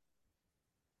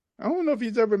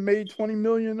made 20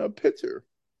 million a picture.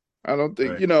 I don't think,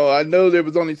 Right. I know there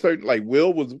was only certain like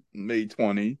Will was made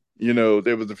 20,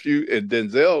 there was a few and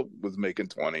Denzel was making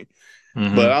 20,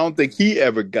 but I Hmm. don't think he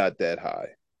ever got that high,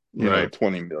 Right.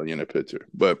 20 million a picture.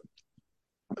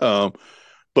 Um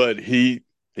but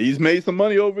he's made some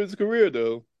money over his career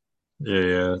though. Yeah,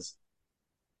 yes.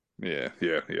 Yeah,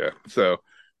 yeah, yeah. So,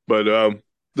 but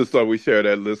just thought we share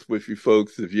that list with you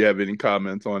folks. If you have any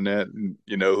comments on that, and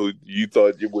who you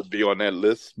thought you would be on that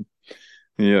list,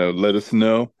 let us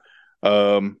know.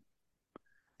 Um,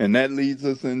 and that leads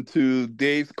us into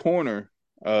Dave's corner.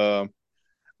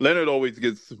 Leonard always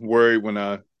gets worried when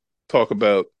I talk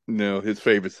about his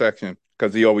favorite section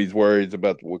because he always worries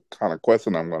about what kind of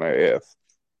question I'm going to ask.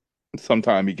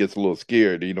 Sometimes he gets a little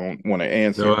scared. He don't want to Do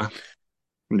answer. I?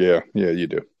 Yeah, yeah, you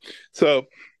do. So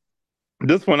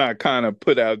this one I kind of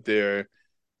put out there,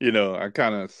 I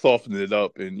kind of softened it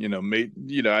up and, made,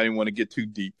 I didn't want to get too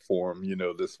deep for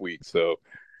him, this week. So,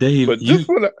 Dave, but this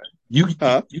one, you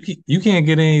huh? you can't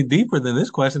get any deeper than this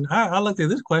question. I looked at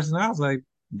this question. I was like,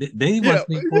 Dave Yeah, wants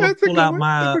me to yeah, it's a pull good out one.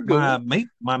 It's a good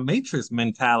my matrix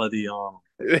mentality on one.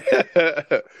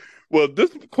 Well,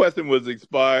 this question was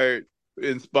inspired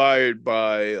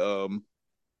by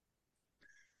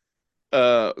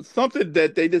something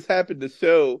that they just happened to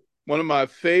show. One of my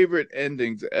favorite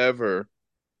endings ever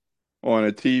on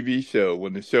a TV show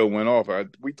when the show went off.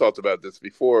 We talked about this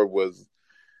before. Was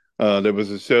there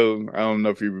was a show? I don't know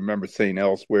if you remember Saint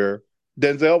Elsewhere.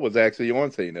 Denzel was actually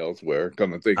on Saint Elsewhere.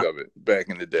 Come to think them. of it, back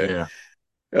in the day.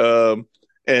 Yeah, Um,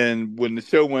 and when the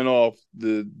show went off,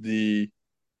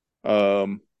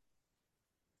 um,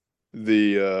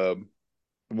 the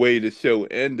way the show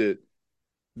ended,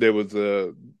 there was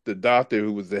the doctor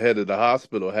who was the head of the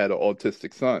hospital had an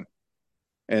autistic son.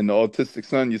 And the autistic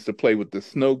son used to play with the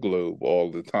snow globe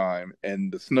all the time.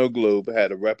 And the snow globe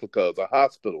had a replica of the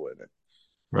hospital in it.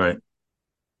 right.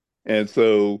 And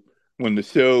so when the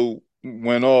show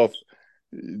went off,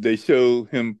 they showed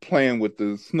him playing with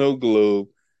the snow globe.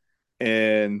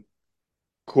 And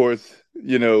of course,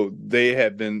 they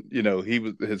had been,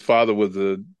 his father was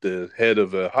the head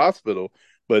of a hospital.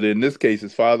 But in this case,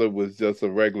 his father was just a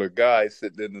regular guy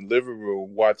sitting in the living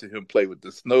room watching him play with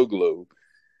the snow globe.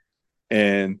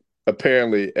 And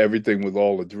apparently everything was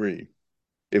all a dream.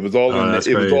 It was all Oh, in that's the,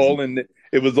 it was crazy. all in the,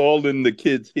 it was all in the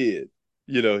kid's head.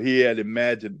 He had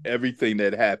imagined everything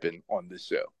that happened on the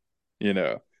show, you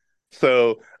know.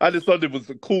 So I just thought it was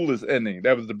the coolest ending.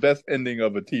 That was the best ending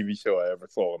of a TV show I ever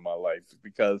saw in my life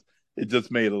because it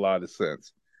just made a lot of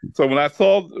sense. So when I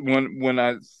saw when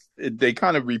I it, they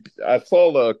kind of I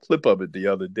saw a clip of it the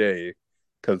other day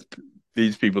because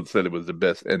these people said it was the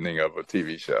best ending of a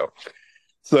TV show.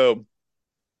 So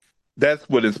that's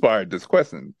what inspired this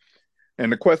question.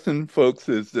 And the question, folks,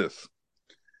 is this: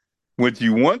 would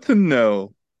you want to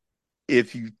know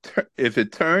if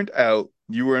it turned out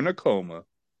you were in a coma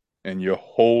and your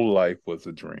whole life was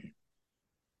a dream,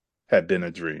 had been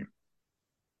a dream?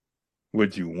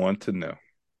 Would you want to know?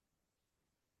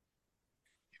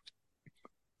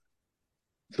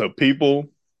 So people,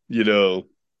 you know,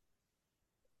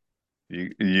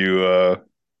 you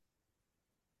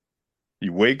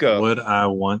you wake up, Would I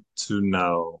want to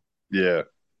know? yeah,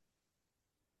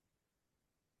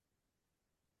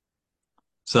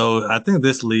 So I think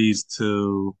this leads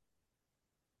to,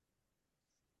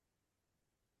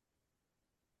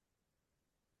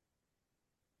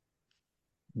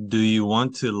 do you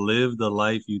want to live the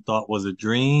life you thought was a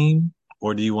dream,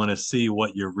 or do you want to see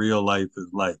what your real life is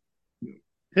like?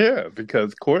 yeah,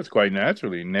 because of course, quite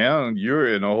naturally, now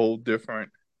you're in a whole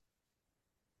different,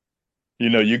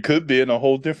 you could be in a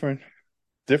whole different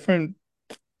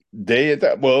day at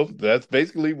that. Well, that's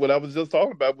basically what I was just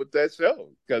talking about with that show,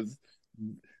 because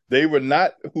they were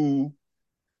not in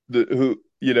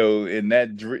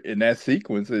that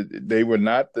sequence. They were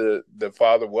not the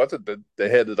father wasn't the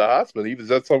head of the hospital. He was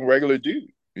just some regular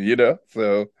dude,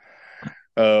 So,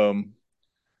 um,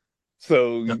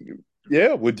 so Yeah,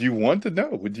 yeah, would you want to know?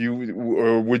 Would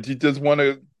you just want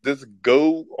to just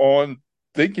go on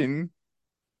thinking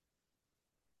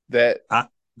that? I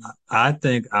I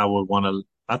think I would want to.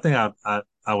 I think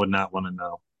I would not want to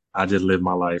know. I just live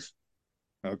my life.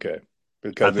 Okay, I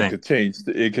because it think, could change.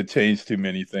 It could change too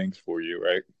many things for you,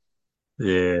 right?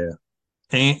 yeah.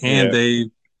 And Yeah.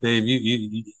 Dave,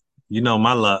 you know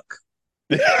my luck.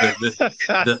 The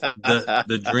the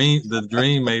the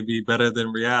dream may be better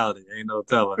than reality. Ain't no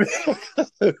telling.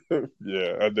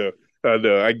 Yeah, I know. I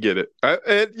know. I get it.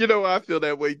 And I feel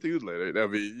that way too, Leonard. I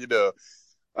mean,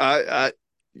 I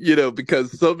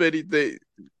because so many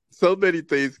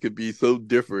things could be so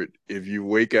different if you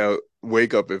wake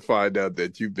up and find out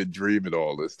that you've been dreaming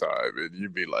all this time, and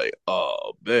you'd be like,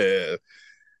 oh man.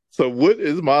 So what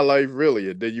is my life really?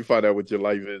 And then you find out what your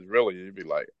life is really, and you'd be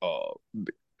like, oh,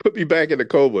 put me back in a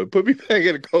coma. Put me back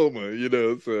in a coma.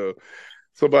 So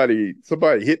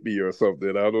somebody hit me or something.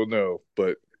 I don't know,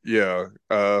 but yeah,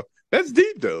 that's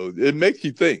deep though. It makes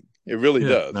you think. It really Yeah,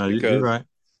 does no, you're right.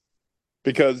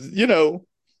 because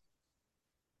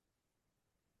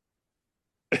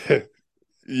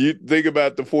you think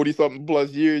about the 40 something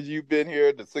plus years you've been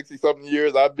here, the 60 something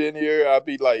years I've been here. I'd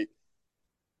be like,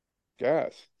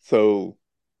 gosh, so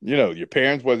your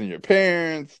parents wasn't your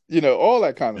parents. All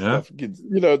that kind of Yeah. stuff gets,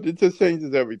 it just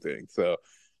changes everything. So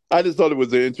I just thought it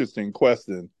was an interesting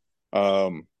question.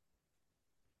 Um,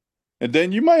 and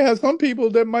then you might have some people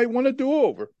that might want to do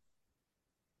over.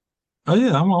 Oh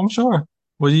yeah, I'm sure.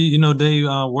 Well, you know, Dave,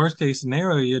 worst case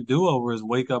scenario, your do-over is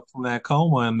wake up from that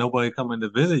coma and nobody coming to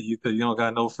visit you because you don't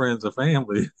got no friends or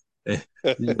family.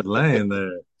 You just laying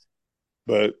there.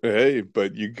 But hey,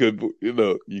 you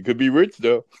could be rich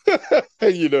though,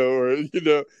 or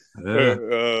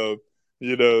Yeah,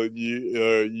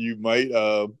 you might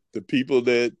the people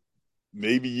that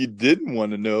maybe you didn't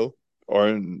want to know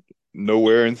are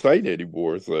nowhere in sight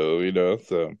anymore. So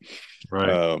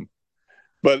right. um,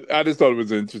 but I just thought it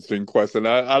was an interesting question.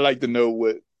 I like to know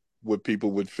what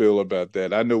people would feel about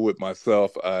that. I know with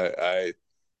myself,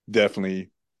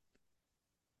 definitely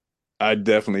I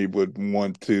definitely would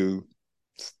want to.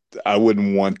 I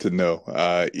wouldn't want to know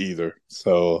either.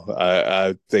 So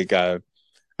I think I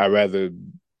rather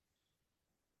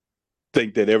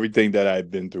think that everything that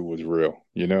I've been through was real.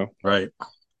 Right.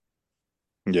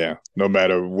 Yeah, no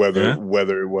matter whether Yeah.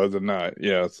 whether it was or not.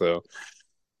 Yeah, so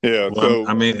yeah, Well, so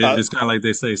I mean, it's kind of like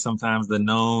they say, sometimes the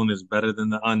known is better than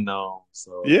the unknown.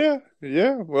 So,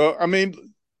 yeah. Well, I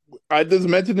mean, I just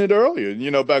mentioned it earlier,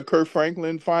 about Kurt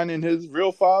Franklin finding his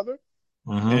real father.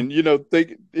 hmm And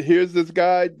think here's this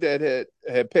guy that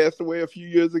had passed away a few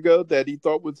years ago that he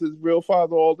thought was his real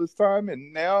father all this time,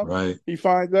 and now right, he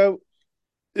finds out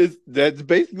that's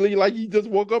basically like he just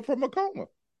woke up from a coma.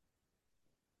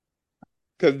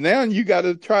 Because now you got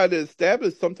to try to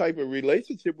establish some type of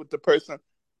relationship with the person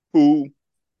who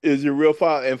is your real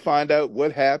father and find out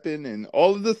what happened, and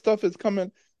all of this stuff is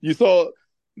coming. You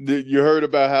heard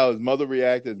about how his mother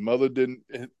reacted. His mother didn't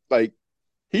like.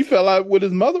 He fell out with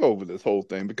his mother over this whole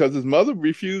thing because his mother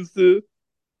refused to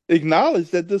acknowledge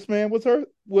that this man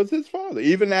was his father,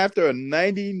 even after a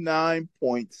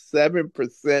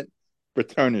 99.7%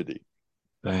 paternity.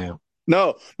 damn.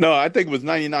 No, I think it was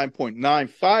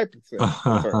 99.95%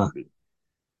 paternity.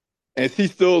 And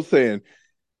she's still saying,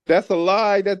 that's a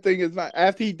lie. That thing is not,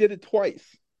 after he did it twice,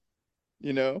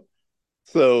 you know?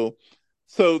 So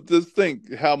So just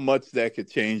think how much that could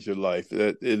change your life.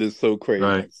 That it is so crazy.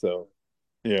 Right. So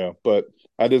yeah, but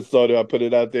I just thought I'd put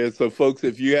it out there. So folks,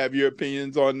 if you have your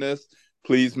opinions on this,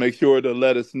 please make sure to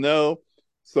let us know.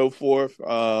 So forth.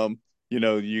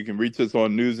 You can reach us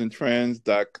on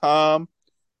newsandtrends.com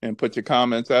and put your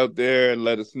comments out there and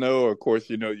let us know. Of course,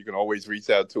 you can always reach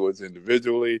out to us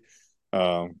individually.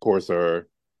 Of course, our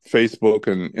Facebook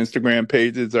and Instagram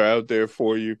pages are out there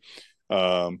for you.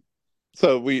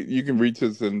 So you can reach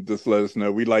us and just let us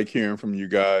know. We like hearing from you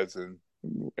guys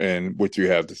and what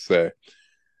you have to say.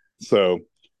 So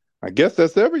I guess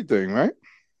that's everything, right?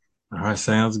 All right,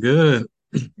 sounds good.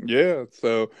 Yeah.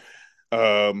 So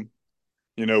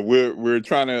we're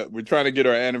trying to get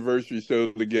our anniversary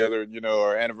show together.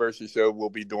 Our anniversary show we'll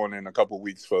be doing in a couple of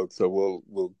weeks, folks. So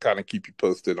we'll kind of keep you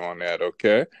posted on that,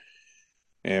 okay?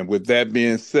 And with that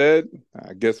being said,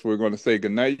 I guess we're going to say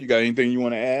goodnight. You got anything you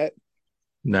want to add?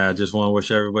 Nah, I just want to wish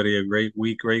everybody a great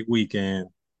week, great weekend.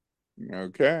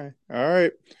 Okay. All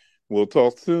right. We'll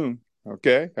talk soon.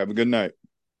 Okay. Have a good night.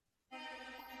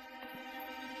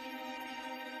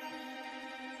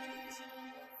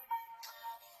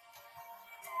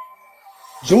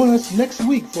 Join us next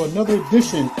week for another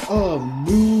edition of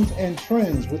News and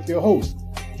Trends with your hosts,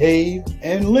 Dave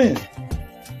and Lynn.